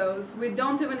ones of those. We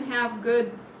don't even have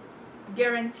good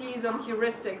guarantees on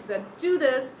heuristics that do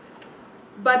this,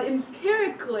 but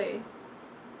empirically,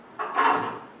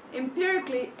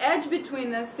 edge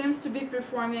betweenness seems to be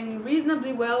performing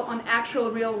reasonably well on actual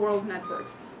real-world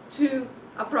networks to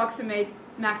approximate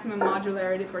maximum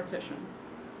modularity partition.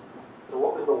 So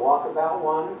what was the walkabout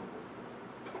one?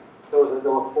 There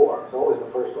were 4. So what was the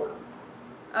first one?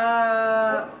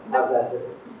 How's that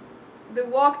different? The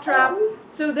walk trap.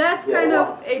 So that's kind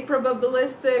of a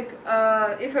probabilistic,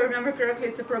 if I remember correctly,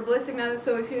 it's a probabilistic method.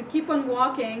 So if you keep on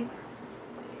walking,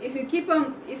 if you keep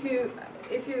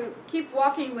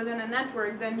walking within a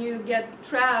network, then you get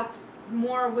trapped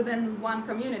more within one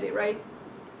community, right?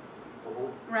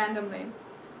 Randomly.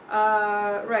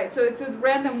 Right. So it's a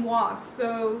random walks.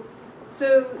 So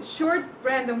short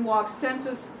random walks tend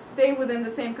to stay within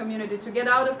the same community. To get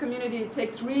out of community, it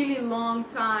takes really long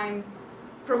time,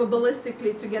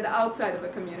 probabilistically, to get outside of a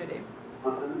community.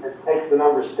 It takes the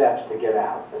number of steps to get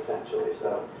out, essentially.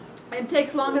 So it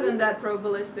takes longer than that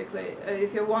probabilistically,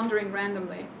 if you're wandering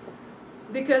randomly,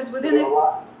 because within it,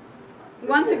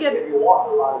 once you get, if you walk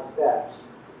a lot of steps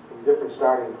from different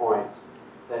starting points,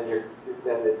 then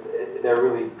they're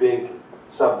really big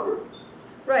subgroups.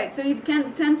 Right, so you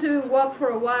can tend to walk for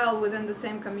a while within the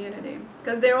same community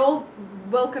because they're all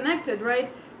well connected,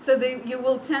 right? So you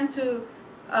will tend to,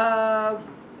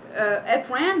 at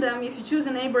random, if you choose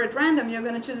a neighbor at random, you're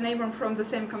going to choose a neighbor from the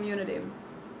same community.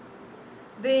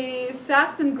 The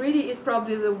fast and greedy is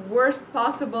probably the worst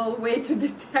possible way to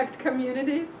detect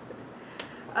communities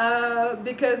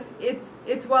because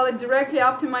it's while it directly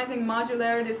optimizing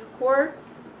modularity score,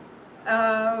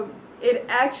 it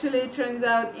actually turns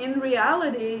out in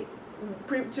reality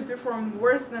to perform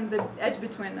worse than the edge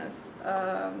betweenness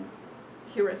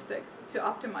heuristic to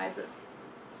optimize it.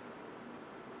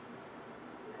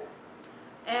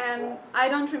 And I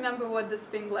don't remember what the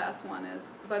spin glass one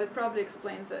is, but it probably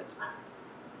explains it.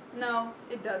 No,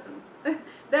 it doesn't.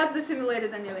 That's the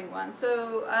simulated annealing one.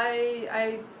 So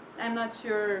I'm not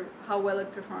sure how well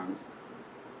it performs.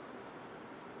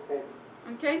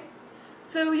 Okay?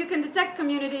 So you can detect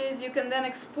communities, you can then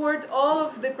export all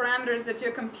of the parameters that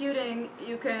you're computing,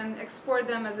 you can export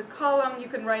them as a column, you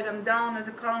can write them down as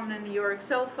a column in your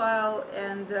Excel file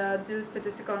and do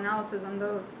statistical analysis on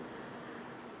those.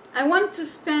 I want to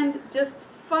spend just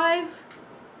 5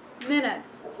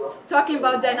 minutes talking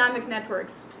about dynamic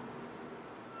networks.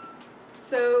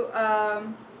 So,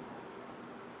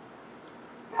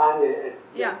 Tanya, it's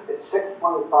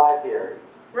 6:25 here.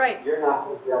 Right. You're not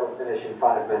going to be able to finish in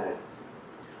 5 minutes.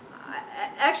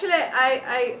 Actually,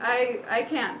 I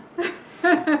can.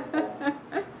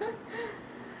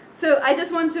 So I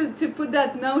just want to put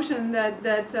that notion that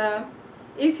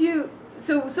if you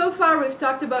so far we've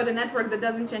talked about a network that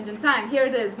doesn't change in time. Here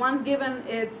it is. Once given,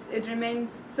 it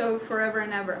remains so forever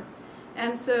and ever.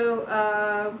 And so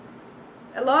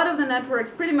a lot of the networks,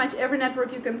 pretty much every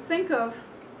network you can think of,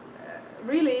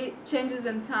 really changes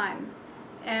in time.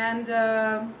 And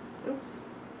oops.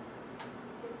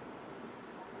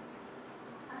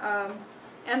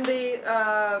 And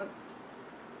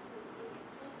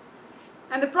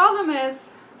the problem is,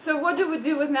 so what do we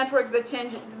do with networks that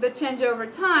change over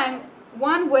time?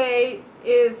 One way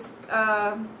is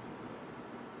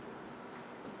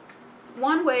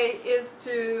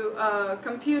to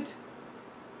compute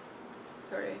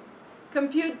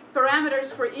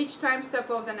parameters for each time step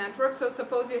of the network. So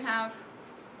suppose you have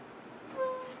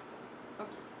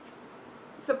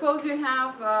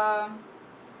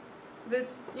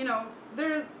this,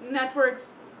 there are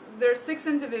networks, there are 6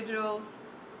 individuals,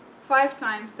 5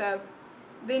 time step,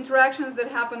 the interactions that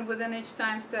happen within each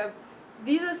time step.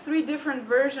 These are 3 different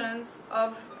versions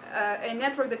of a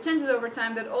network that changes over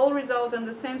time that all result in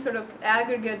the same sort of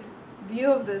aggregate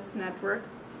view of this network.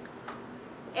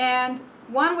 And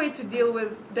one way to deal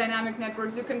with dynamic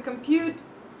networks. You can compute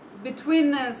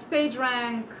betweenness,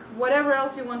 PageRank, whatever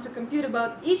else you want to compute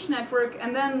about each network,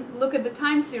 and then look at the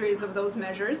time series of those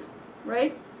measures,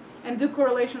 right? And do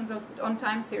correlations on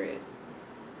time series.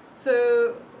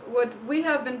 So what we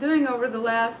have been doing over the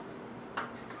last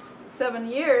 7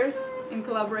 years in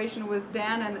collaboration with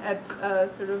Dan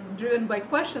and sort of driven by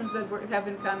questions that have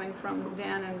been coming from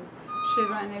Dan and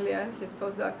Shiva and Ilya, his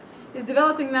postdoc, is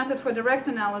developing method for direct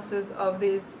analysis of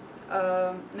these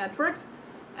networks.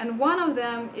 And one of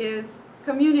them is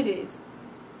communities.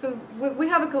 So we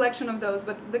have a collection of those,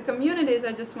 but the communities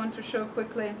I just want to show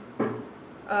quickly.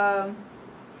 So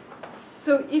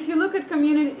if you look at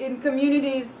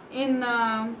communities in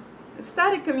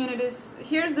static communities,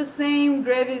 here's the same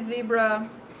Gravy Zebra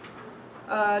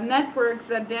network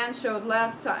that Dan showed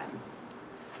last time.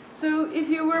 So if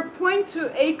you were point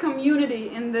to a community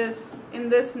in this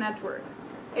network,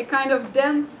 a kind of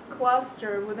dense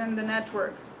cluster within the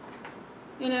network,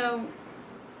 you know,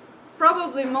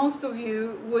 probably most of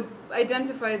you would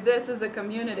identify this as a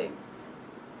community.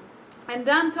 And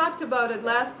Dan talked about it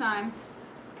last time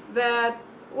that,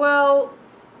 well,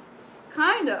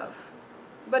 kind of.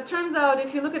 But turns out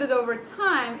if you look at it over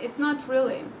time, it's not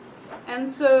really. And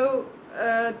so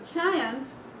Giant,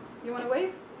 you want to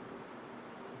wave?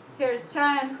 Here's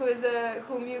Giant,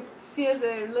 whom you see as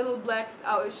a little black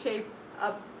shape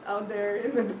out there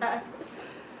in the back.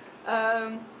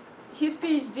 His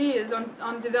PhD is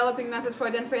on developing methods for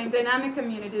identifying dynamic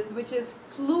communities, which is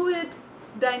fluid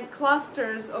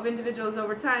clusters of individuals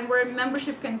over time, where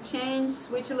membership can change,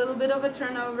 switch a little bit of a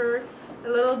turnover, a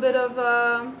little bit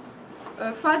of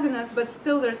fuzziness, but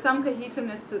still there's some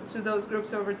cohesiveness to those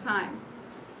groups over time.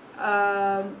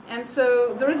 And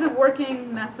so there is a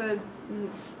working method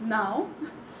now,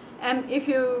 and if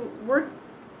you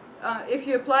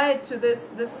apply it to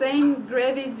the same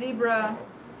Gravy Zebra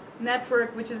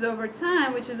network, which is over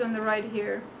time, which is on the right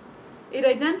here, it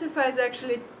identifies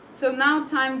actually. So now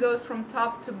time goes from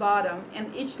top to bottom,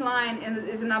 and each line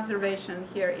is an observation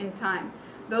here in time.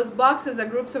 Those boxes are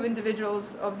groups of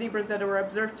individuals of zebras that were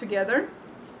observed together.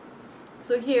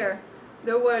 So here,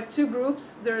 there were two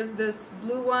groups. There's this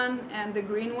blue one and the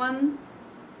green one.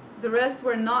 The rest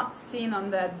were not seen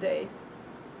on that day,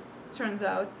 turns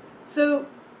out. So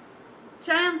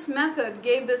Giant's method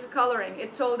gave this coloring.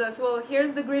 It told us, well,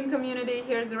 here's the green community,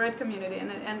 here's the red community.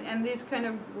 And these kind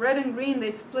of red and green,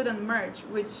 they split and merge,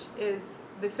 which is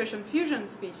the fission fusion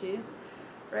species,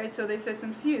 right? So they fiss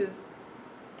and fuse.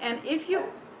 And if you,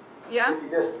 yeah? Could you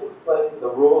just explain the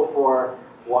rule for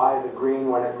why the green,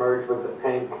 when it merged with the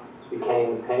pink,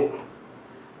 became pink?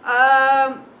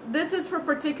 This is for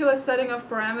particular setting of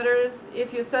parameters.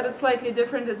 If you set it slightly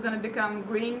different, it's going to become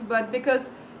green. But because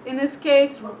in this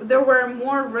case, there were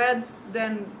more reds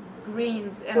than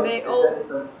greens, and so they all.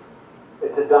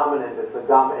 It's a dominant. It's a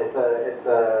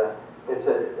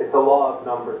law of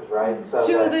numbers, right? So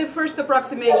to the first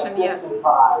approximation, yes. 6 and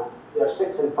 5. You have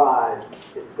 6 and 5.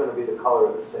 It's going to be the color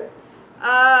of the 6.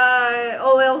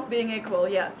 All else being equal,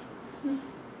 yes.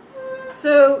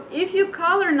 So if you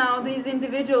color now these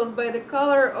individuals by the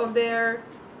color of the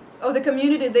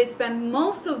community they spend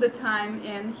most of the time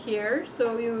in here,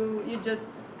 so you just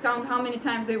count how many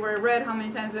times they were red, how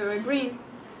many times they were green.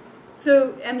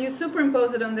 So, and you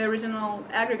superimpose it on the original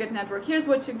aggregate network. Here's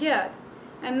what you get.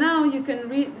 And now you can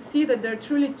see that there are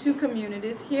truly two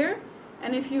communities here.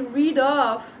 And if you read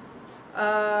off,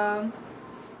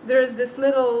 there's this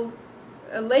little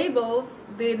labels,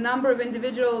 the number of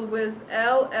individuals with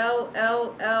L,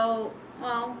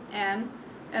 well, N.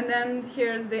 And then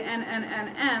here's the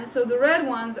N. So the red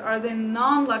ones are the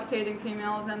non-lactating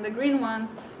females, and the green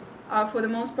ones are, for the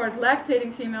most part,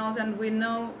 lactating females. And we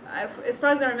know, as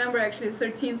far as I remember, actually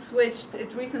 13 switched.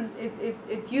 It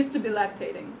used to be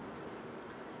lactating.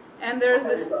 And there's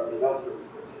this,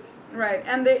 right?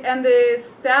 And the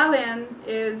stallion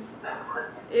is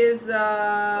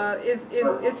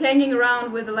hanging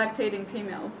around with the lactating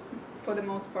females for the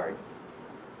most part.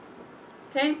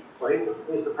 Okay. Well,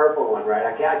 he's the purple one, right?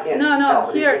 I can't. No,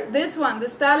 tell, here, this one, the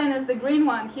stallion is the green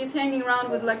one. He's hanging around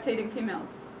with lactating females.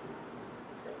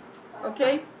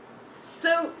 Okay?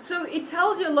 So it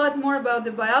tells you a lot more about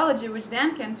the biology, which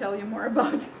Dan can tell you more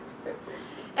about.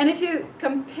 And if you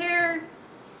compare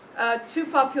two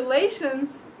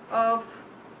populations of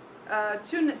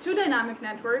two dynamic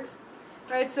networks,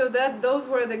 right? So that those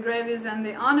were the gravies and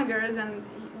the onagers, and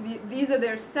these are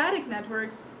their static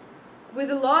networks, with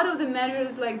a lot of the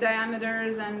measures like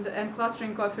diameters and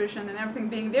clustering coefficient and everything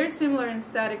being very similar in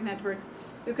static networks.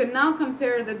 You can now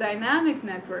compare the dynamic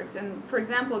networks, and for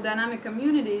example, dynamic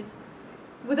communities,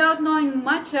 without knowing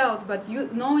much else, but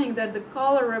knowing that the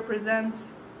color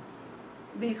represents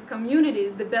these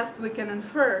communities the best we can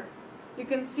infer, you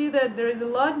can see that there is a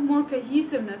lot more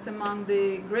cohesiveness among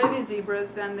the gravy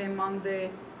zebras than among the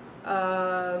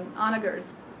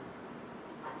onagers.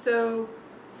 So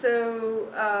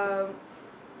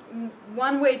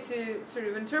one way to sort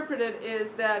of interpret it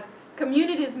is that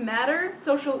communities matter,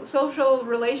 social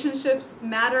relationships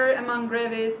matter among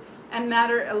gravies, and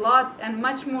matter a lot and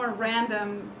much more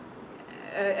random,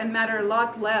 and matter a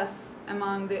lot less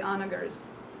among the onagers.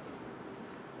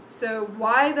 So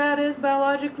why that is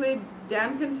biologically,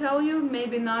 Dan can tell you,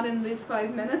 maybe not in these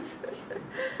 5 minutes,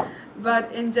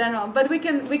 but in general. But we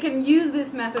can use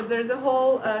this method. There's a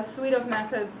whole suite of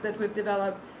methods that we've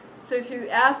developed. So if you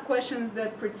ask questions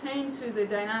that pertain to the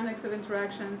dynamics of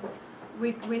interactions,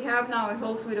 we have now a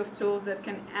whole suite of tools that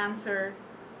can answer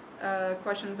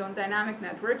questions on dynamic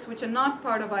networks, which are not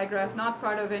part of iGraph, not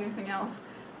part of anything else.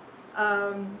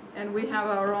 And we have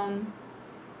our own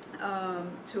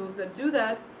tools that do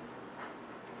that.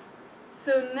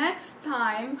 So next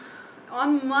time,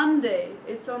 on Monday,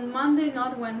 it's on Monday,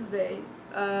 not Wednesday,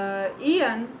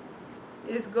 Ian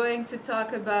is going to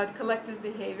talk about collective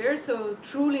behavior, so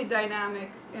truly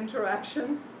dynamic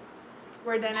interactions,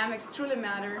 where dynamics truly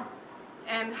matter,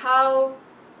 and how,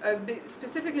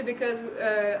 specifically because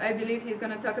I believe he's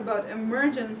going to talk about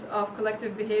emergence of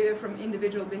collective behavior from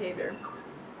individual behavior.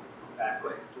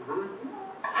 Exactly.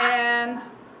 And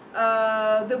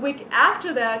the week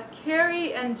after that,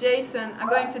 Carrie and Jason are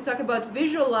going to talk about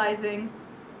visualizing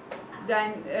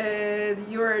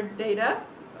your data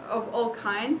of all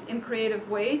kinds in creative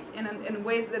ways, in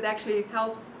ways that actually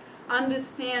helps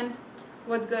understand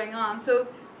what's going on. So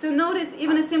notice,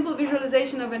 even a simple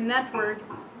visualization of a network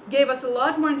gave us a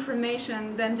lot more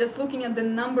information than just looking at the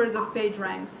numbers of page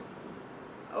ranks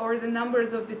or the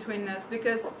numbers of betweenness,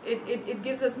 because it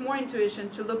gives us more intuition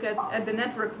to look at the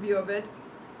network view of it.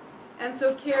 And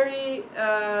so Carrie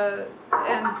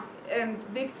and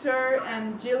Victor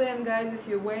and Jillian, guys, if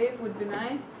you wave, would be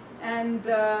nice. And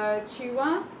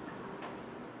Chiwa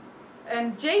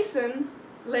and Jason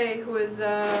Lee, who is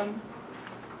the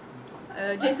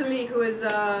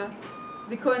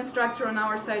co-instructor on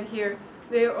our side here.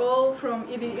 They are all from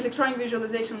the Electronic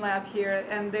Visualization Lab here,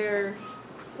 and their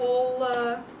whole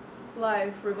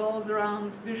life revolves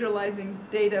around visualizing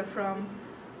data from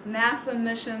NASA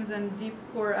missions and deep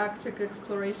core Arctic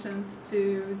explorations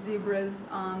to zebras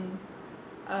on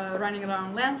running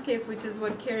around landscapes, which is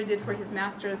what Kerry did for his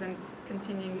master's and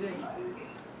continuing doing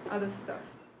other stuff.